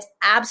plane, and it's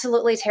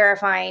absolutely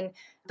terrifying.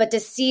 But to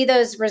see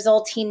those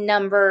resulting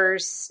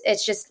numbers,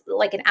 it's just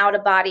like an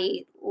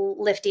out-of-body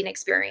lifting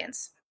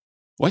experience.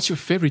 What's your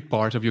favorite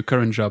part of your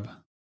current job?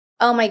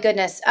 Oh my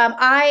goodness.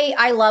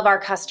 I love our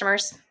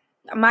customers.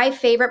 My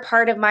favorite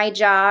part of my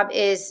job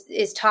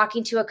is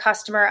talking to a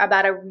customer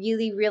about a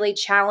really, really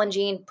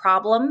challenging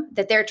problem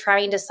that they're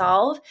trying to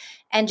solve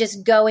and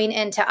just going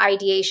into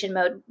ideation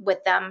mode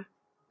with them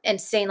and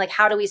saying, like,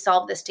 how do we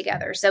solve this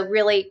together? So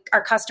really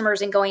our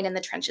customers and going in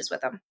the trenches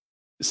with them.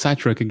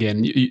 Sidetrack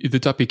again, the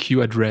topic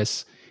you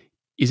address,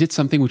 is it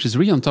something which is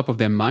really on top of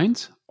their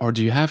mind, or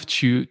do you have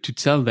to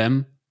tell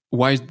them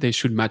why they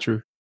should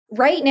matter?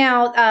 Right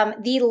now,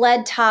 the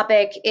lead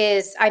topic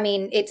is,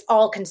 it's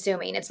all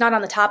consuming. It's not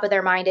on the top of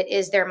their mind. It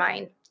is their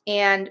mind.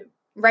 And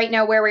right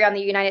now, where we are in the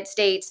United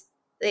States,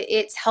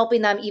 it's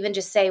helping them even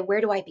just say,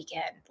 where do I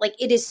begin? Like,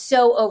 it is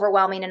so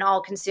overwhelming and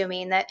all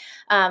consuming that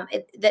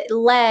that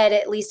lead,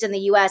 at least in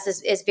the US,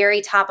 is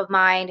very top of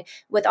mind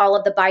with all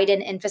of the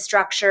Biden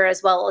infrastructure,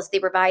 as well as the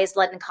revised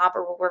lead and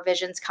copper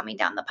revisions coming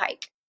down the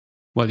pike.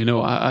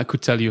 Well, I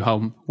could tell you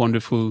how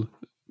wonderful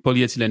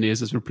polyethylene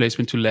is as a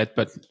replacement to lead,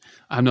 but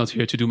I'm not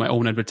here to do my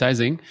own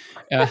advertising.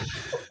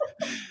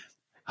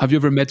 Have you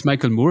ever met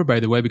Michael Moore, by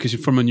the way? Because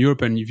you're from a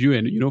European view,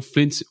 and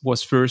Flint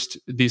was first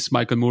this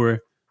Michael Moore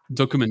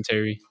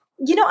documentary.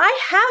 I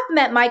have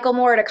met Michael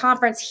Moore at a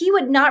conference. He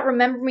would not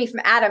remember me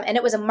from Adam, and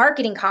it was a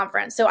marketing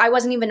conference, so I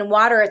wasn't even in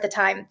water at the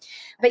time.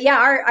 But yeah,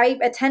 I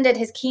attended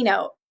his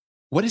keynote.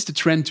 What is the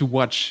trend to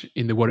watch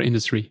in the water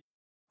industry?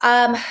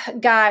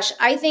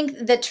 I think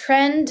the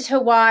trend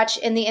to watch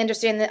in the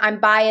industry, and I'm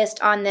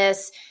biased on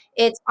this,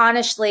 it's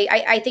honestly,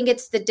 I think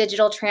it's the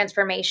digital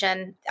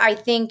transformation. I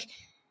think,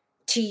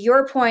 to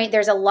your point,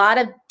 there's a lot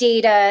of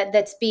data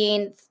that's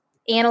being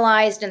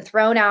analyzed and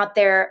thrown out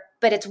there,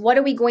 but it's what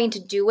are we going to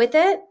do with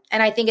it?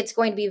 And I think it's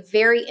going to be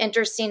very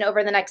interesting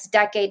over the next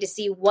decade to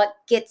see what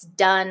gets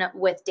done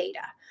with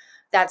data.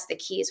 That's the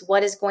key, is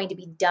what is going to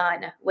be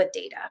done with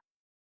data.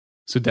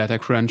 So data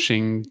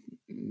crunching,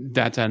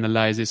 data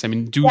analysis,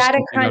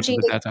 data crunching,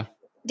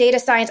 data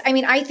science.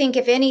 I think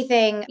if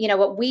anything,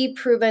 what we've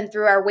proven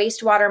through our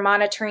wastewater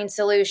monitoring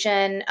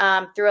solution,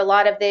 through a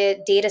lot of the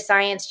data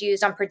science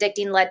used on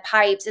predicting lead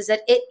pipes, is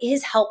that it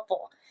is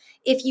helpful.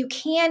 If you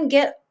can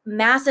get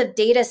massive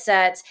data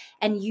sets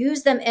and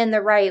use them in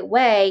the right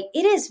way,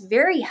 it is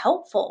very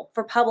helpful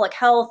for public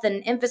health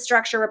and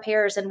infrastructure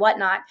repairs and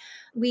whatnot.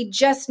 We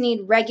just need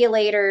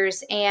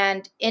regulators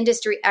and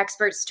industry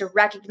experts to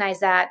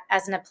recognize that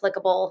as an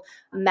applicable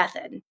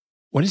method.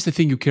 What is the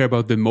thing you care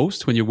about the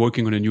most when you're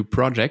working on a new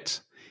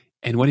project?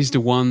 And what is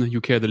the one you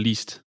care the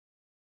least?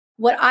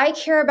 What I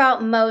care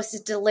about most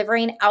is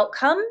delivering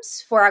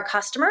outcomes for our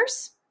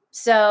customers.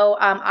 So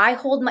I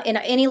hold in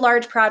any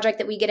large project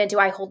that we get into,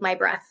 I hold my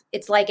breath.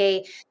 It's like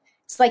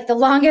the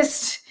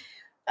longest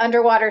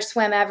underwater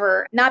swim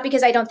ever. Not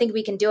because I don't think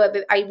we can do it,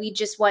 but we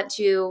just want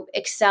to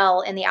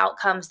excel in the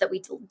outcomes that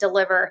we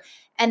deliver.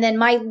 And then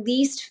my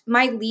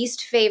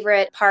least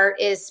favorite part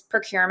is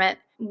procurement.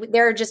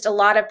 There are just a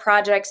lot of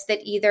projects that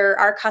either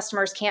our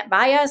customers can't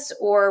buy us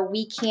or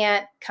we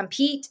can't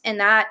compete in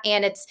that.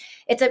 And it's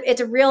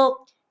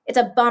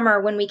a bummer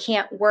when we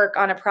can't work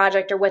on a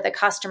project or with a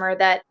customer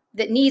that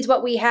needs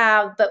what we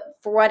have, but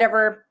for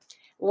whatever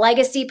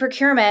legacy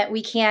procurement,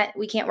 we can't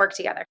work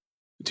together.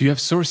 Do you have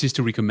sources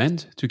to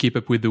recommend to keep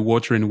up with the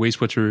water and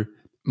wastewater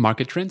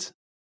market trends?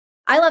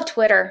 I love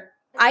Twitter.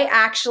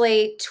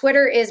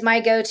 Twitter is my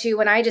go-to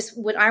when I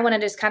want to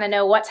just kind of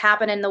know what's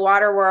happening in the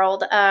water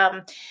world.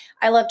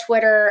 I love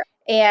Twitter.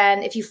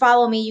 And if you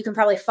follow me, you can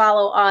probably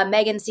follow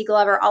Megan C.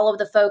 Glover, all of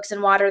the folks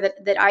in water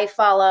that I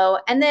follow.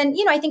 And then,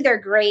 I think they're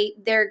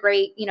great,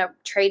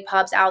 trade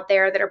pubs out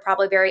there that are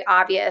probably very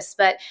obvious.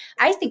 But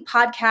I think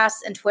podcasts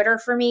and Twitter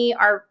for me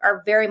are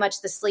very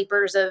much the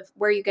sleepers of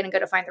where you're going to go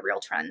to find the real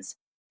trends.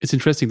 It's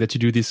interesting that you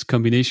do this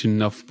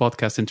combination of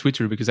podcast and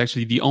Twitter, because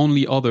actually the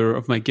only other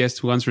of my guests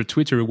who answered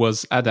Twitter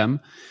was Adam.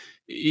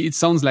 it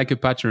sounds like a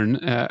pattern.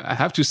 I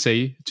have to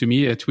say, to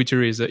me,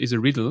 Twitter is a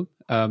riddle.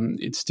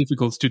 It's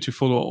difficult to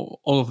follow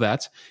all of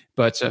that,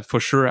 but for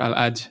sure, I'll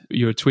add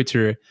your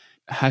Twitter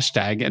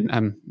hashtag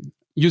and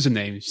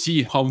username.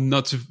 See how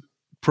not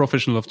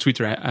professional of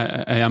Twitter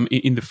I am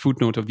in the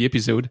footnote of the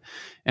episode,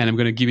 and I'm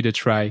going to give it a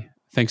try.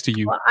 Thanks to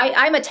you. Well,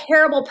 I'm a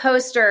terrible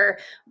poster,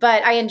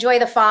 but I enjoy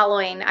the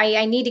following.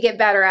 I need to get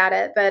better at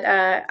it, but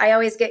I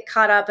always get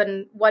caught up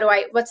in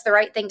what's the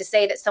right thing to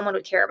say that someone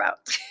would care about.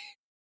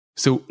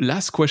 So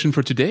last question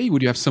for today.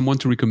 Would you have someone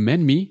to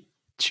recommend me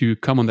to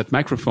come on that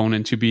microphone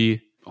and to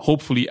be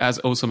hopefully as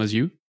awesome as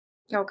you?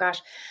 Oh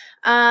gosh.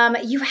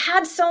 You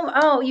had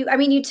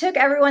you took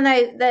everyone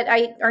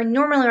that are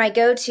normally my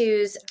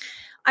go-tos.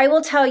 I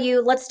will tell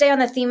you, let's stay on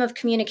the theme of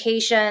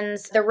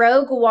communications. The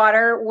Rogue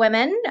Water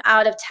women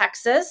out of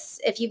Texas,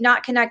 if you've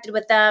not connected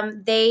with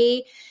them,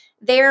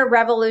 they're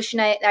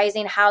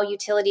revolutionizing how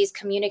utilities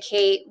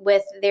communicate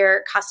with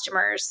their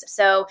customers.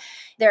 So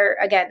they're,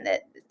 again,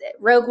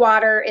 Rogue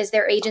Water is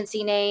their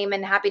agency name,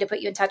 and happy to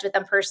put you in touch with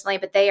them personally,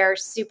 but they are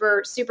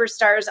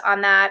superstars on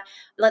that.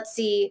 Let's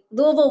see,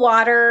 Louisville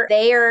Water,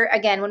 they are,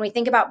 again, when we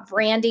think about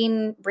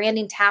branding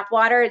tap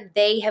water,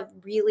 they have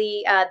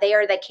really, they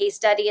are the case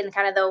study and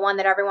kind of the one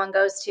that everyone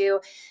goes to.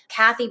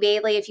 Kathy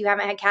Bailey, if you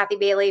haven't had Kathy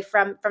Bailey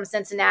from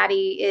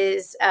Cincinnati,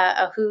 is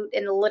a hoot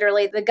and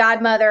literally the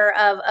godmother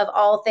of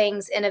all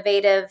things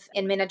innovative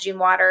in managing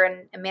water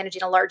and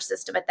managing a large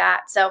system at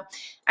that. So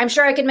I'm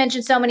sure I could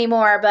mention so many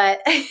more,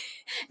 but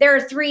there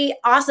are 3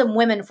 awesome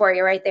women for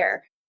you right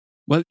there.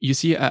 Well, you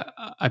see,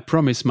 I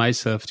promise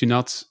myself to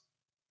not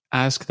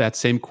ask that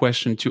same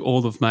question to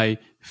all of my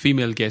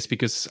female guests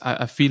because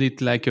I feel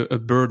it like a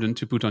burden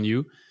to put on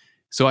you.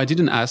 So I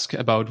didn't ask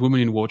about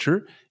women in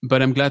water,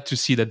 but I'm glad to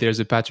see that there's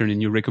a pattern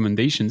in your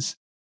recommendations.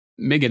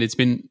 Megan, it's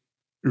been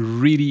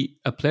really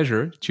a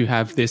pleasure to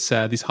have this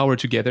hour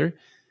together.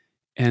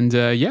 And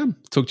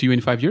talk to you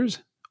in 5 years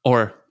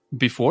or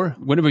before,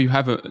 whenever you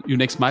have your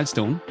next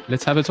milestone.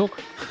 Let's have a talk.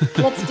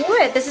 Let's do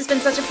it. This has been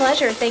such a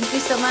pleasure. Thank you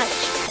so much.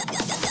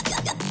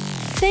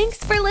 Thanks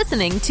for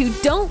listening to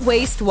Don't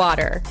Waste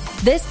Water.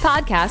 This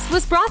podcast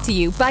was brought to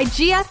you by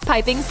GF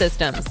Piping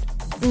Systems.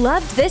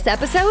 Loved this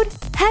episode?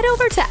 Head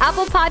over to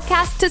Apple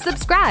Podcasts to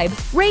subscribe,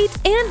 rate,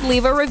 and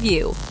leave a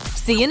review.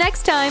 See you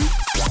next time.